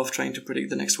of trying to predict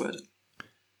the next word.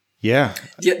 Yeah.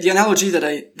 The analogy that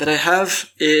I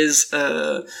have is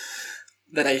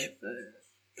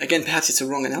again, perhaps it's a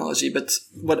wrong analogy, but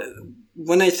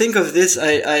when I think of this,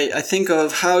 I think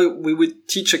of how we would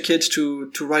teach a kid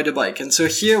to ride a bike. And so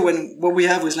here, what we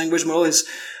have with language model is,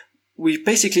 we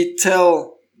basically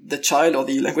tell the child or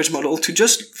the language model to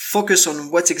just focus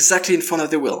on what's exactly in front of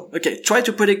the wheel. Okay, try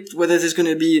to predict whether there's going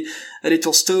to be a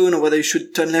little stone or whether you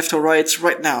should turn left or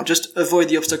right now. Just avoid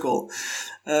the obstacle,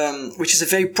 which is a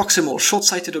very proximal,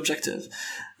 short-sighted objective.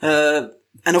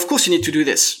 And of course you need to do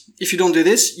this. If you don't do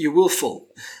this, you will fall.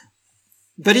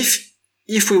 But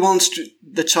if we want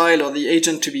the child or the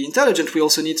agent to be intelligent, we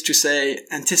also need to say,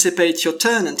 anticipate your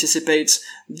turn, anticipate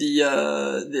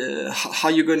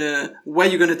where you're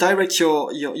gonna direct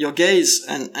your gaze,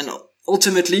 and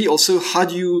ultimately also how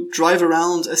do you drive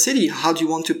around a city? How do you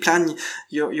want to plan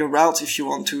your route if you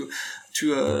want to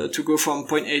to go from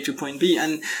point A to point B.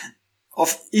 And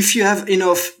if you have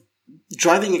enough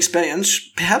driving experience,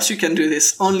 perhaps you can do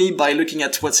this only by looking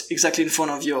at what's exactly in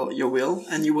front of your wheel,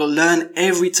 and you will learn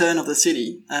every turn of the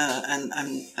city. And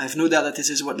I have no doubt that this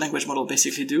is what language models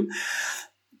basically do.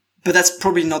 But that's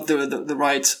probably not the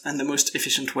right and the most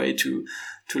efficient way to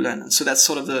learn. And so that's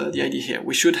sort of the idea here.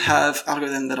 We should have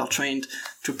algorithms that are trained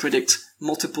to predict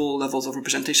multiple levels of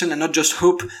representation and not just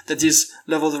hope that these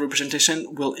levels of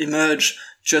representation will emerge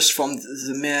just from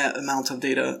the mere amount of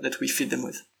data that we feed them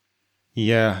with.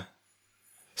 Yeah.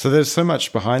 So there's so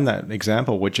much behind that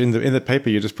example, which in the paper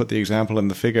you just put the example in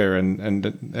the figure, and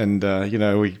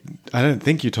I don't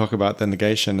think you talk about the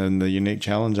negation and the unique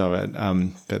challenge of it.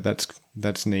 But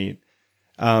that's neat.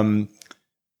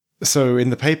 So in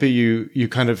the paper you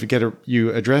kind of you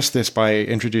address this by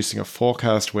introducing a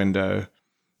forecast window,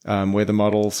 where the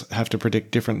models have to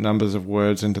predict different numbers of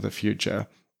words into the future.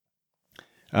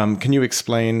 Can you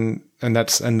explain? And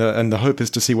the hope is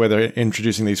to see whether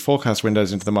introducing these forecast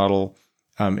windows into the model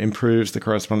improves the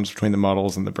correspondence between the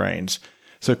models and the brains.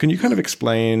 So can you kind of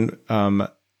explain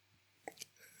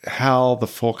how the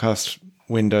forecast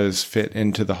windows fit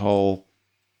into the whole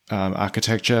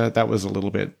architecture? That was a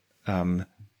little bit,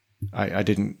 I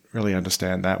didn't really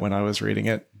understand that when I was reading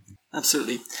it.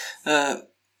 Absolutely.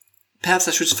 Perhaps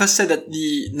I should first say that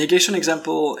the negation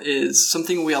example is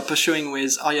something we are pursuing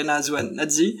with Ariana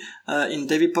Zuanadzi in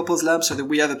David Popple's lab, so that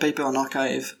we have a paper on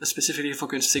arXiv specifically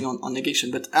focusing on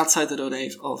negation, but outside the domain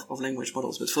of language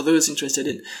models. But for those interested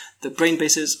in the brain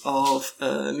basis of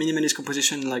minimalist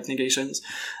composition like negations,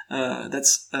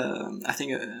 that's I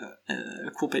think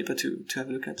a cool paper to have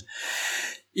a look at.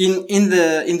 In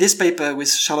this paper with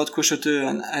Charlotte Cochoteux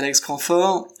and Alex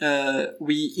Cranford,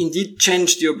 we indeed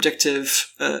changed the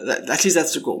objective, at least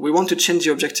that's the goal. We want to change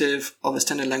the objective of a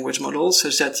standard language model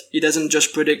such that it doesn't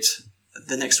just predict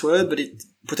the next word, but it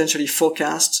potentially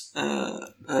forecasts,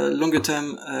 longer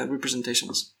term,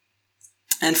 representations.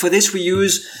 And for this we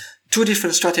use two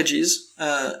different strategies,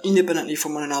 independently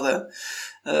from one another.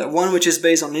 One which is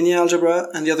based on linear algebra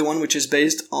and the other one which is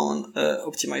based on,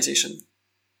 optimization.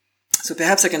 So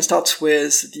perhaps I can start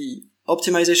with the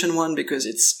optimization one because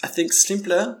it's, I think,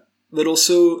 simpler, but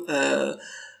also a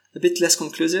bit less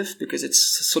conclusive because it's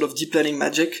sort of deep learning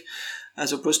magic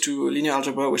as opposed to linear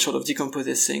algebra, which sort of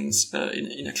decomposes things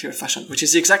in a clear fashion, which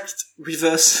is the exact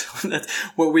reverse of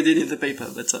what we did in the paper.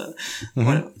 But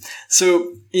whatever.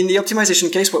 So in the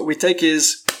optimization case, what we take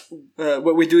is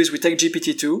what we do is we take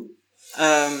GPT-2,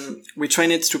 we train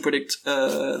it to predict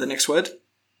the next word.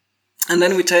 And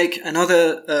then we take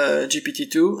another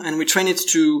GPT-2 and we train it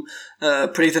to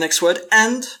predict the next word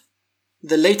and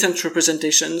the latent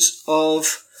representations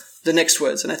of the next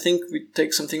words. And I think we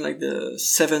take something like the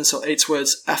 7th or 8th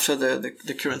words after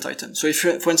the current item. So if,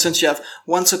 for instance, you have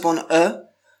once upon a,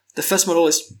 the first model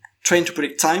is trained to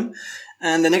predict time,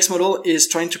 and the next model is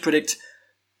trying to predict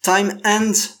time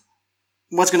and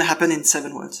what's going to happen in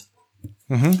 7 words.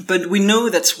 Mm-hmm. But we know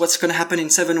that what's going to happen in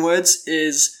 7 words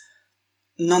is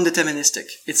non-deterministic.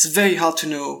 It's very hard to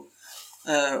know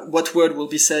what word will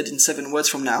be said in 7 words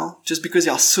from now, just because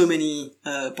there are so many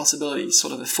possibilities,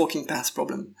 sort of a forking path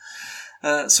problem.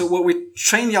 So what we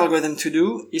train the algorithm to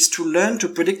do is to learn to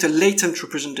predict the latent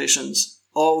representations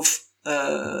of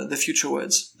the future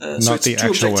words. Not the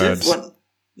actual words.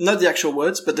 Not the actual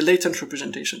words, but the latent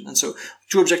representation. And so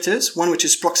 2 objectives, one which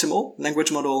is proximal,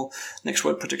 language model, next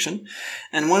word prediction,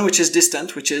 and one which is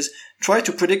distant, which is try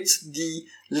to predict the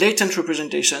latent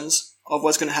representations of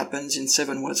what's going to happen in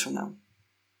 7 words from now.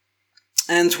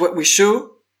 And what we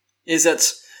show is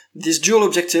that these dual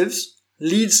objectives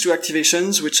leads to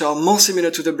activations which are more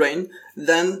similar to the brain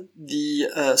than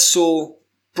the sole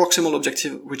proximal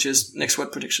objective, which is next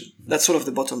word prediction. That's sort of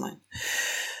the bottom line.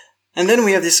 And then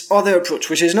we have this other approach,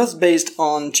 which is not based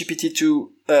on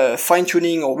GPT-2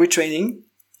 fine-tuning or retraining.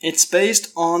 It's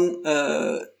based on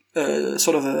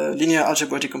sort of a linear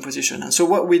algebra decomposition. And so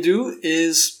what we do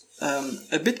is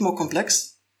a bit more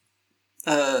complex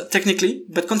technically,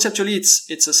 but conceptually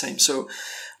it's the same. So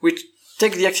we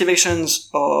take the activations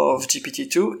of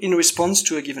GPT-2 in response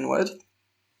to a given word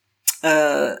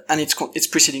and its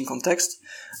preceding context,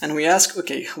 and we ask,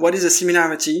 okay, what is the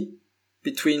similarity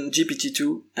between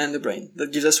GPT-2 and the brain?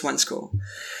 That gives us 1 score.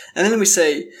 And then we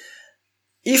say,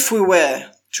 if we were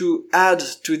to add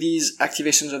to these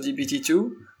activations of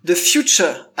GPT-2 the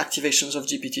future activations of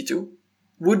GPT-2,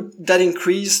 would that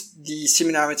increase the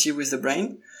similarity with the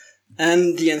brain?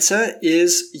 And the answer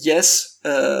is yes,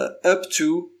 up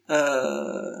to,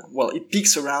 it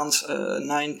peaks around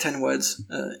 9-10 words,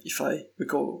 if I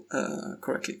recall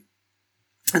correctly.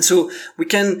 And so we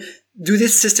can do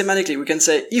this systematically. We can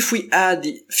say, if we add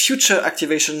the future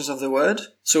activations of the word,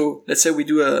 so let's say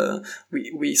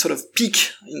we sort of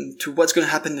peek into what's going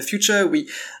to happen in the future. We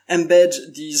embed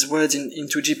these words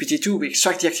into GPT-2. We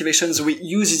extract the activations. We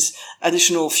use these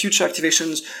additional future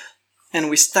activations and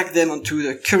we stack them onto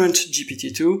the current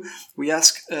GPT-2. We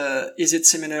ask, is it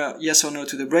similar, yes or no,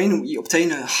 to the brain? We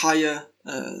obtain a higher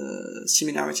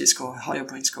similarity score, a higher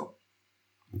brain score.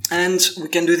 And we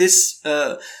can do this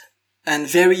and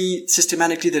vary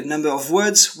systematically the number of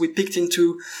words we picked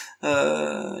into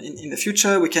in the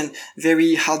future. We can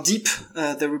vary how deep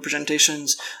the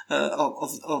representations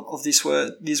of these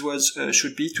words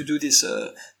should be to do this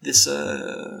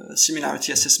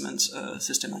similarity assessment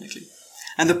systematically.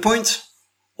 And the point,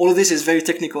 all of this is very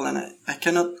technical, and I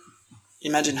cannot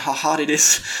imagine how hard it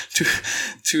is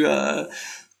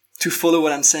to follow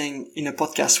what I'm saying in a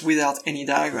podcast without any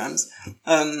diagrams.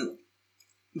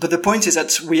 But the point is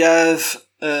that we have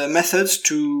methods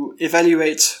to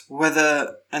evaluate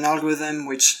whether an algorithm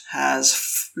which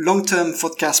has long-term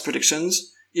forecast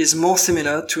predictions is more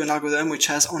similar to an algorithm which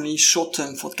has only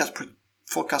short-term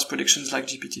forecast predictions like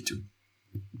GPT-2.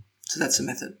 So that's a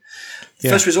method. The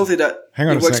first result is that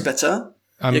it works better.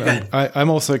 I'm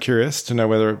also curious to know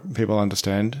whether people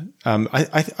understand.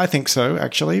 I think so,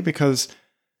 actually, because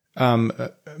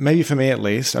maybe for me at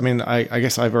least, I mean, I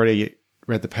guess I've already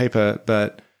read the paper,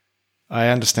 but I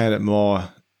understand it more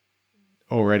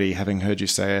already having heard you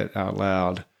say it out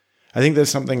loud. I think there's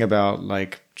something about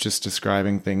like just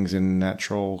describing things in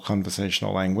natural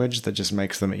conversational language that just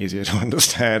makes them easier to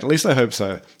understand. At least I hope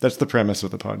so. That's the premise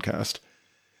of the podcast.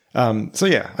 So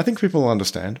yeah, I think people will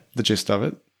understand the gist of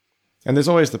it. And there's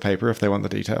always the paper if they want the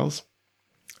details.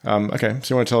 Okay,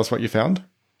 so you want to tell us what you found?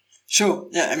 Sure.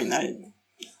 Yeah, I mean, I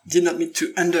did not mean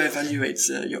to under-evaluate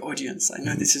your audience. I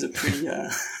know this is a pretty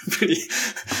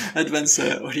advanced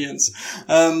audience.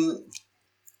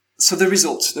 So the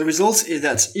result is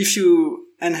that if you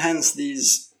enhance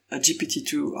these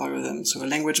GPT-2 algorithms, so a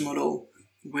language model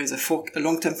with a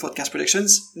long-term forecast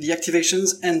predictions, the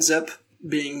activations ends up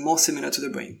being more similar to the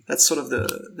brain. That's sort of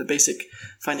the basic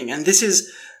finding. And this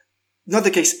is not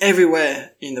the case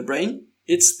everywhere in the brain.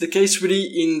 It's the case really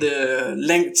in the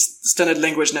standard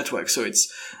language network. So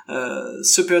it's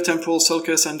superior temporal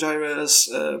sulcus and gyrus,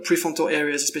 prefrontal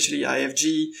areas, especially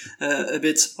IFG, a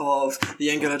bit of the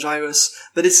angular gyrus.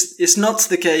 But it's not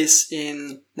the case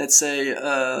in, let's say,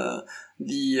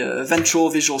 the ventral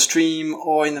visual stream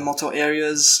or in the motor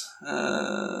areas.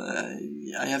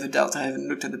 I have a doubt. I haven't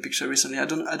looked at the picture recently. I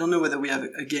don't know whether we have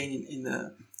a gain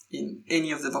in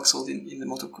any of the voxels in the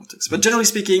motor cortex. But generally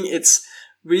speaking, it's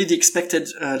really the expected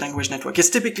language network.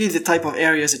 It's typically the type of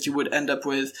areas that you would end up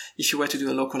with if you were to do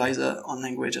a localizer on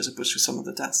language as opposed to some of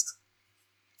the tasks.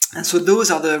 And so those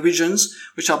are the regions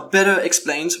which are better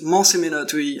explained, more similar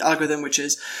to the algorithm, which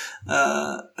is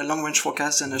a long-range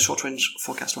forecast and a short-range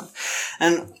forecast one.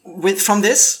 And from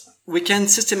this, we can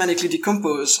systematically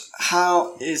decompose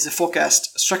how is the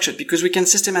forecast structured, because we can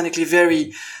systematically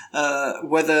vary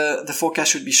whether the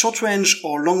forecast should be short-range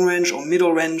or long-range or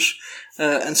middle-range.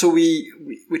 And so we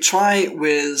try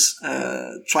with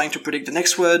trying to predict the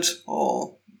next word,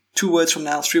 or 2 words from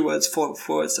now, 3 words, 4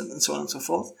 words, and so on and so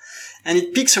forth. And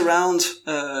it peaks around,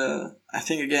 I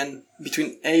think again,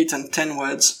 between 8 and 10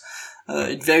 words.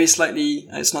 It varies slightly.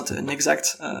 It's not an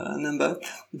exact number,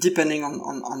 depending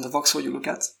on the voxel you look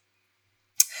at.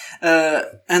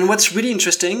 And what's really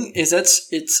interesting is that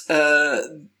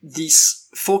this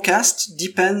forecast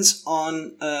depends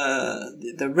on,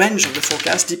 the range of the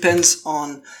forecast depends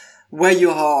on where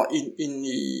you are in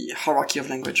the hierarchy of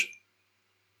language.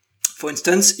 For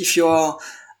instance, if you are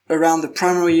around the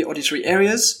primary auditory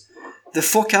areas, the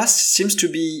forecast seems to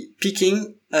be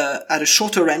peaking at a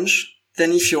shorter range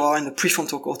than if you are in the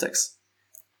prefrontal cortex.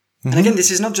 Mm-hmm. And again, this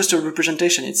is not just a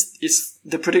representation; it's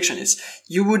the prediction.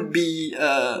 You would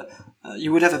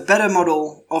have a better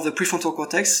model of the prefrontal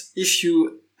cortex if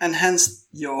you enhance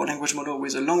your language model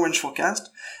with a long-range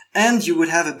forecast, and you would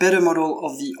have a better model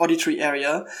of the auditory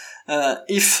area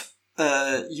if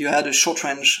you had a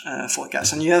short-range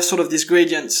forecast. And you have sort of this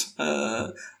gradient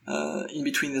in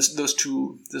between those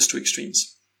two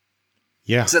extremes.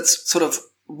 Yeah. So that's sort of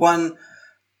one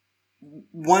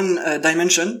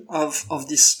dimension of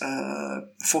this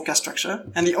forecast structure,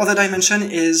 and the other dimension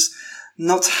is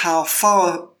not how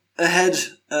far ahead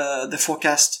the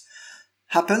forecast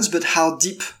happens, but how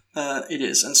deep it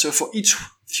is. And so for each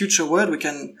future word, we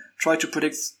can try to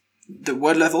predict the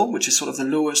word level, which is sort of the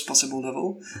lowest possible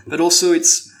level, but also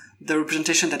it's the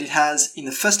representation that it has in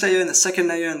the first layer, in the second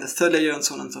layer, and the third layer, and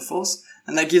so on and so forth.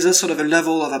 And that gives us sort of a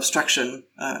level of abstraction,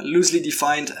 loosely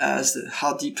defined as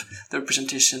how deep the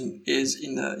representation is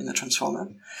in the transformer.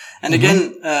 And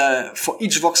again, for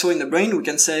each voxel in the brain, we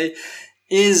can say,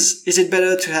 is it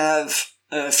better to have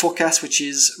a forecast which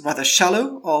is rather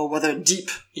shallow or rather deep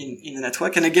in the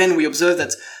network? And again, we observe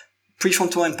that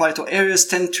prefrontal and parietal areas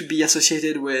tend to be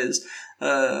associated with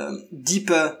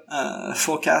deeper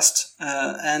forecast,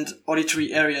 and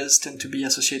auditory areas tend to be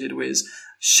associated with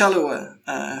shallower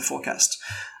forecast.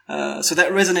 So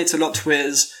that resonates a lot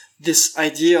with this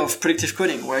idea of predictive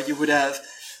coding, where you would have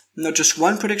not just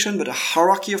one prediction, but a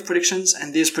hierarchy of predictions,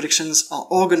 and these predictions are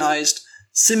organized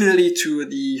similarly to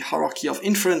the hierarchy of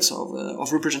inference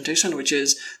of representation, which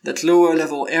is that lower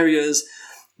level areas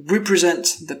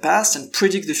represent the past and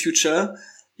predict the future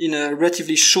in a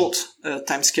relatively short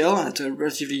time scale and at a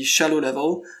relatively shallow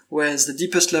level, whereas the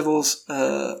deepest levels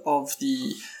of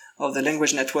the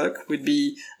language network would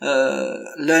be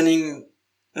learning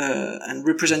and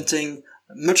representing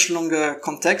much longer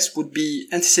context, would be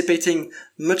anticipating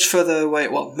much further away.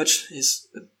 Well, much is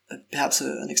perhaps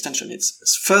an extension.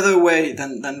 It's further away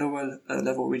than lower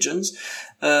level regions,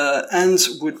 and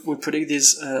would predict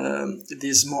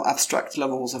these more abstract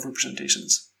levels of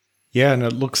representations. Yeah, and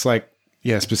it looks like,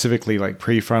 specifically like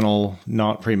prefrontal,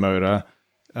 not premotor,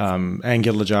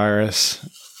 angular gyrus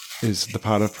is the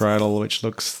part of parietal which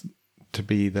looks to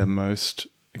be the most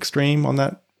extreme on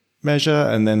that measure,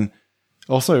 and then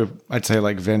also I'd say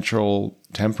like ventral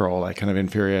temporal, like kind of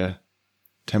inferior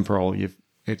temporal.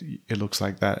 It looks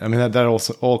like that. I mean, that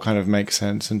also all kind of makes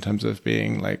sense in terms of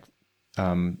being like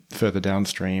further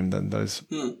downstream than those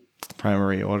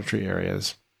primary auditory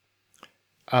areas.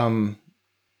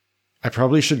 I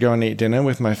probably should go and eat dinner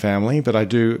with my family, but I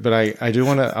do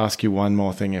want to ask you one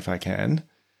more thing if I can.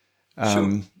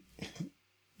 Sure.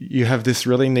 You have this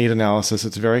really neat analysis.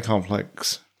 It's very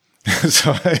complex.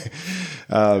 So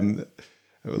I'm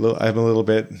a little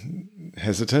bit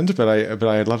hesitant, but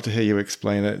I'd love to hear you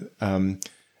explain it.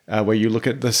 Where you look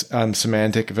at this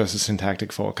semantic versus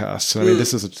syntactic forecasts. So I mean,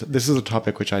 this is a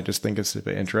topic which I just think is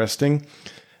super interesting.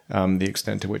 The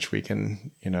extent to which we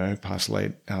can,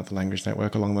 parcellate out the language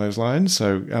network along those lines.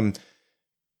 So,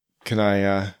 can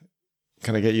I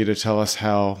get you to tell us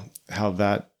how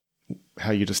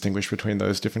you distinguish between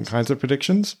those different kinds of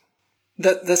predictions?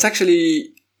 That's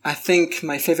actually, I think,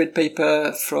 my favorite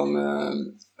paper from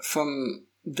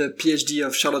the PhD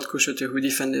of Charlotte Cochotte, who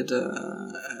defended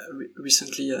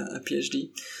recently a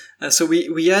PhD. So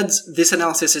we had this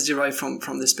analysis is derived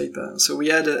from this paper. So we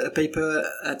had a paper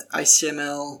at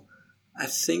ICML, I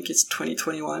think it's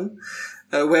 2021,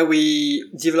 where we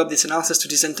developed this analysis to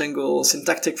disentangle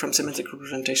syntactic from semantic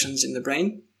representations in the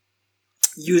brain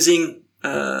using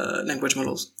language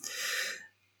models.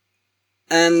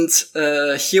 And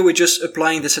here we're just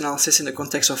applying this analysis in the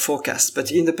context of forecasts.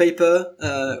 But in the paper,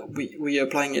 we are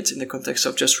applying it in the context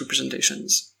of just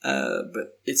representations.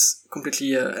 But it's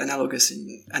completely analogous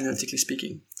analytically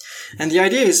speaking. And the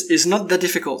idea is not that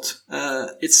difficult.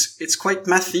 It's quite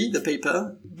mathy, the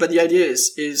paper, but the idea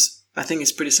is I think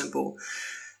it's pretty simple.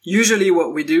 Usually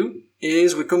what we do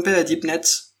is we compare a deep net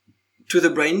to the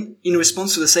brain in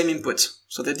response to the same input.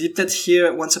 So the deep net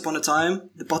here once upon a time,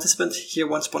 the participant here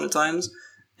once upon a time,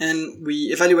 and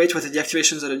we evaluate whether the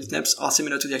activations of the deep nets are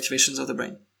similar to the activations of the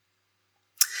brain.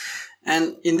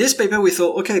 And in this paper, we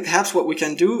thought, okay, perhaps what we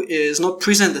can do is not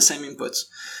present the same input,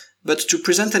 but to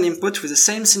present an input with the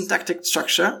same syntactic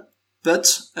structure,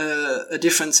 but a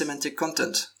different semantic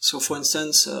content. So for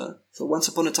instance, so once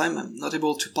upon a time, I'm not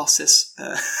able to parse this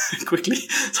quickly,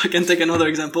 so I can take another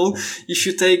example. If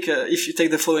you take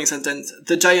the following sentence,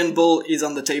 the giant ball is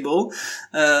on the table,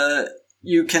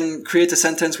 you can create a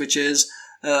sentence which is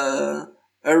a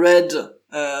red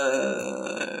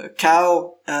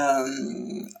cow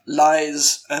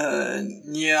lies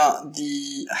near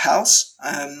the house.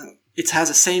 It has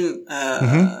the same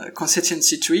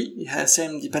constituency tree. It has the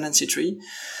same dependency tree.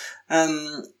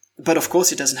 But of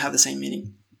course, it doesn't have the same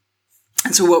meaning.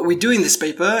 And so what we do in this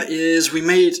paper is we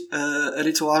made a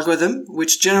little algorithm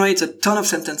which generates a ton of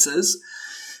sentences.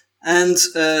 And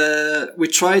we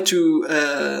try to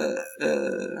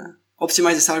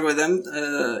optimize this algorithm.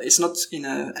 It's not in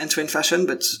an end-to-end fashion,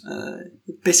 but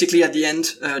basically at the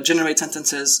end, generate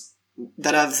sentences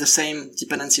that have the same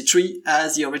dependency tree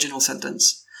as the original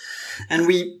sentence. And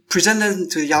we present them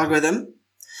to the algorithm,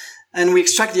 and we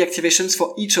extract the activations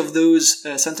for each of those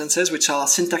sentences, which are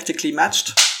syntactically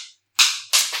matched.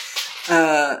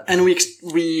 And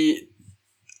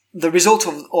the result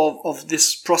of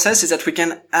this process is that we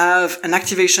can have an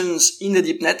activations in the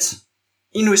deep net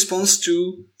in response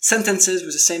to sentences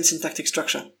with the same syntactic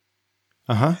structure.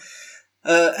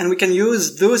 and we can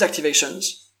use those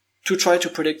activations to try to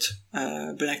predict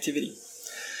brain activity.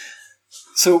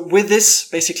 So with this,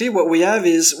 basically, what we have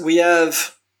is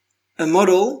a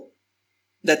model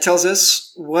that tells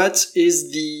us what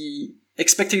is the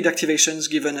expected activations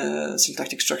given a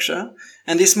syntactic structure.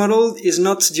 And this model is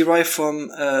not derived from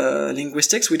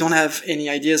linguistics. We don't have any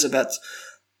ideas about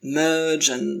merge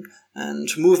and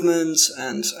movement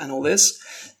and all this.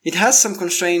 It has some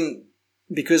constraint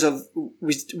because of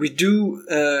we do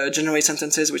generate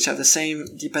sentences which have the same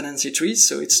dependency trees,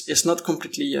 so it's not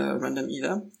completely random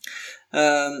either.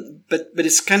 But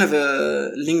it's kind of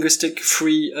a linguistic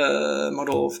free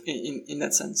model in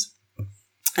that sense.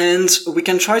 And we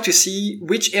can try to see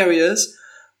which areas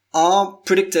are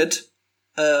predicted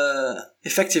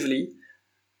effectively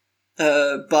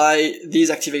by these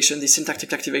activations, these syntactic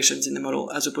activations in the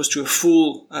model, as opposed to a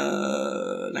full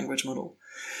language model.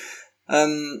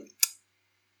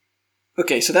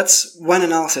 Okay, so that's one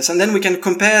analysis, and then we can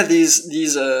compare this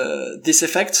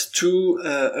effect to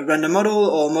a random model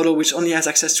or a model which only has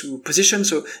access to position.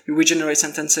 So we generate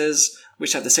sentences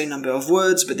which have the same number of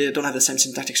words, but they don't have the same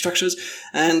syntactic structures.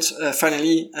 And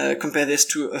finally, compare this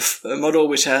to a model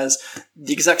which has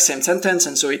the exact same sentence,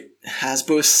 and so it has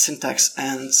both syntax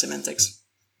and semantics.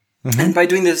 Mm-hmm. And by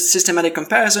doing this systematic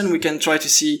comparison, we can try to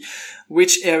see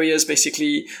which areas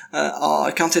basically are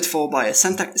accounted for by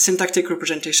syntactic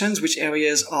representations, which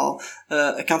areas are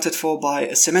accounted for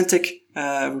by semantic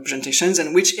representations,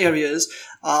 and which areas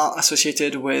are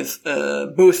associated with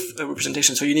both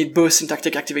representations. So you need both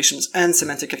syntactic activations and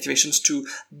semantic activations to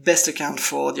best account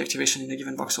for the activation in a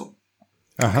given voxel.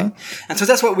 Uh-huh. Okay. And so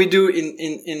that's what we do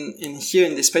in here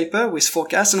in this paper with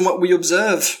forecast. And what we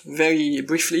observe very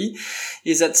briefly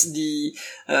is that the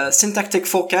syntactic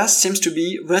forecast seems to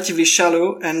be relatively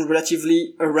shallow and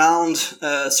relatively around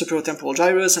superiotemporal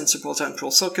gyrus and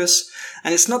superiotemporal sulcus.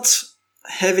 And it's not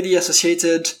heavily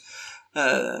associated,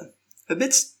 I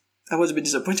was a bit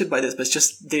disappointed by this, but it's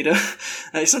just data.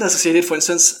 It's not associated, for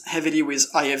instance, heavily with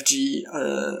IFG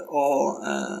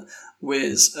or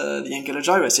with the angular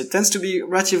gyrus. It tends to be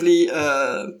relatively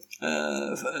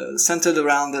centered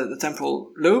around the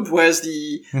temporal lobe, whereas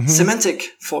the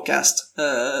semantic forecast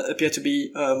appear to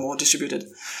be more distributed.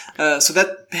 So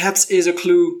that perhaps is a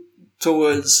clue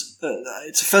towards,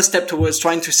 it's a first step towards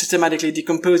trying to systematically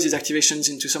decompose these activations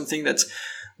into something that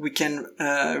we can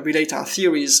relate our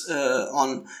theories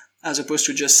on, as opposed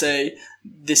to just say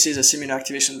this is a similar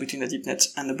activation between the deep net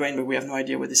and the brain, but we have no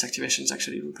idea what these activations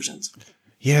actually represent.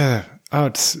 Yeah. Oh,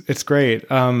 it's great.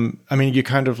 I mean, you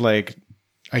kind of like,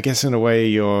 I guess in a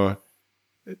way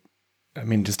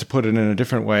just to put it in a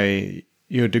different way,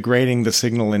 you're degrading the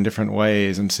signal in different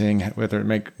ways and seeing whether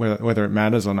it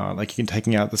matters or not. Like you're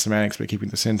taking out the semantics but keeping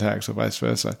the syntax, or vice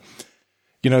versa.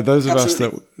 You know, those of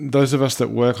us that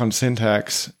work on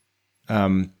syntax,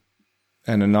 and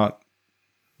are not,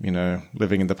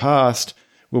 living in the past,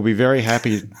 will be very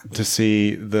happy to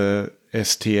see the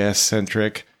STS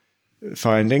centric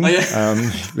finding. Oh,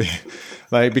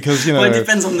 yeah. Because, well, it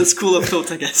depends on the school of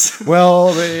thought, I guess. Well,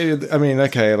 I mean,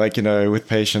 okay, with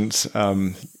patients,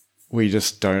 we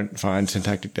just don't find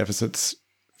syntactic deficits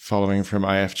following from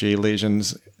IFG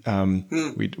lesions.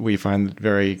 We find it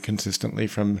very consistently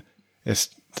from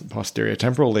posterior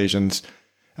temporal lesions.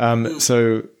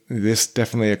 So this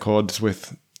definitely accords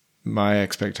with my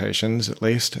expectations, at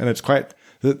least. And it's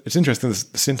interesting, the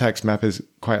syntax map is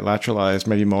quite lateralized,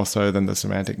 maybe more so than the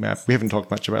semantic map. We haven't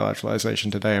talked much about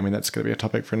lateralization today. I mean, that's going to be a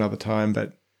topic for another time,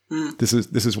 but this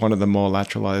is one of the more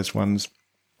lateralized ones,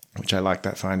 which I like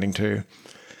that finding too.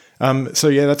 So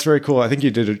yeah, that's very cool. I think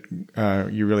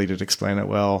you really did explain it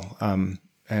well.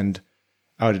 And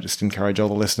I would just encourage all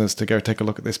the listeners to go take a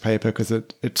look at this paper, because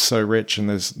it's so rich and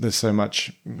there's so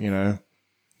much,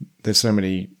 there's so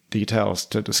many details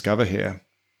to discover here.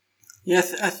 Yeah,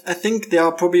 I think there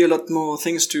are probably a lot more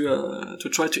things to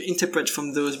try to interpret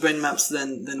from those brain maps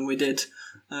than we did.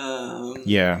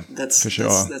 Yeah, that's for sure.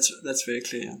 That's very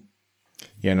clear.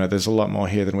 Yeah, no, there's a lot more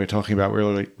here than we're talking about.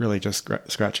 We're really just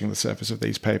scratching the surface of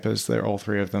these papers. They're all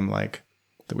three of them, that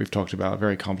we've talked about,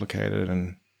 very complicated,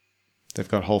 and they've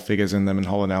got whole figures in them and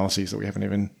whole analyses that we haven't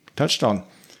even touched on.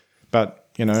 But,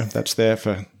 that's there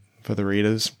for the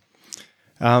readers.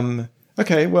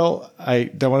 Okay, well, I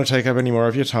don't want to take up any more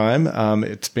of your time.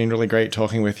 It's been really great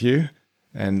talking with you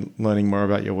and learning more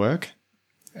about your work.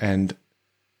 And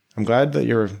I'm glad that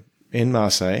you're in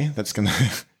Marseille. That's going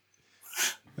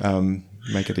to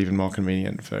make it even more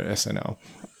convenient for SNL.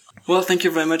 Well, thank you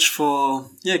very much for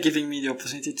giving me the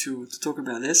opportunity to talk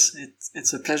about this.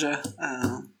 It's a pleasure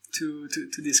to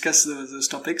discuss those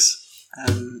topics.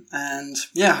 And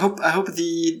I hope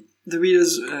the the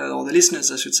readers, or the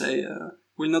listeners, I should say,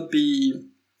 will not be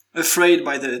afraid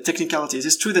by the technicalities.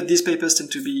 It's true that these papers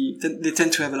tend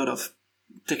to have a lot of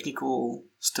technical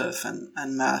stuff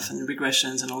and math and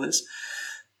regressions and all this.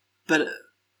 But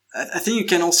I think you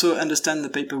can also understand the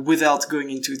paper without going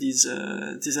into these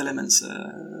elements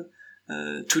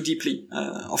too deeply.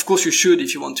 Of course, you should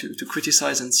if you want to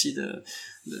criticize and see the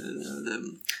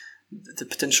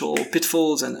potential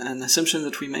pitfalls and assumptions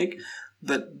that we make.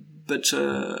 But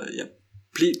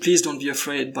please don't be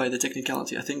afraid by the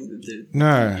technicality. I think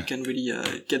you can really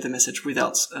get the message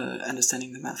without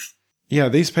understanding the math. Yeah,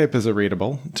 these papers are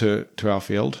readable to our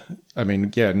field. I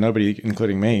mean, nobody,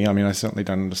 including me. I mean, I certainly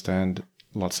don't understand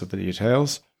lots of the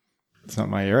details. It's not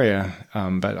my area,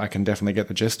 but I can definitely get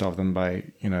the gist of them by,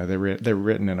 they're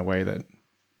written in a way that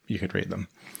you could read them.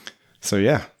 So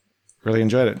yeah, really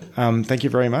enjoyed it. Thank you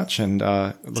very much, and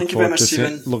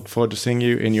look forward to seeing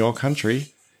you in your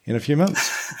country in a few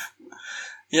months.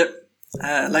 Yep,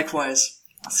 likewise.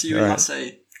 I'll see you in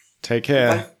Marseille. Take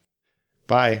care.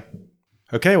 Bye.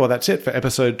 Okay, well, that's it for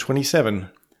episode 27.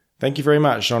 Thank you very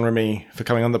much, Jean-Rémi, for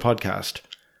coming on the podcast.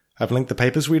 I've linked the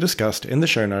papers we discussed in the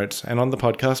show notes and on the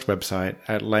podcast website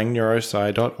at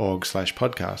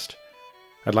langneurosci.org/podcast.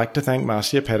 I'd like to thank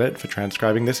Marcia Pettit for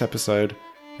transcribing this episode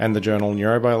and the journal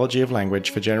Neurobiology of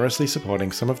Language for generously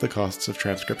supporting some of the costs of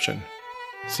transcription.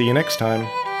 See you next time.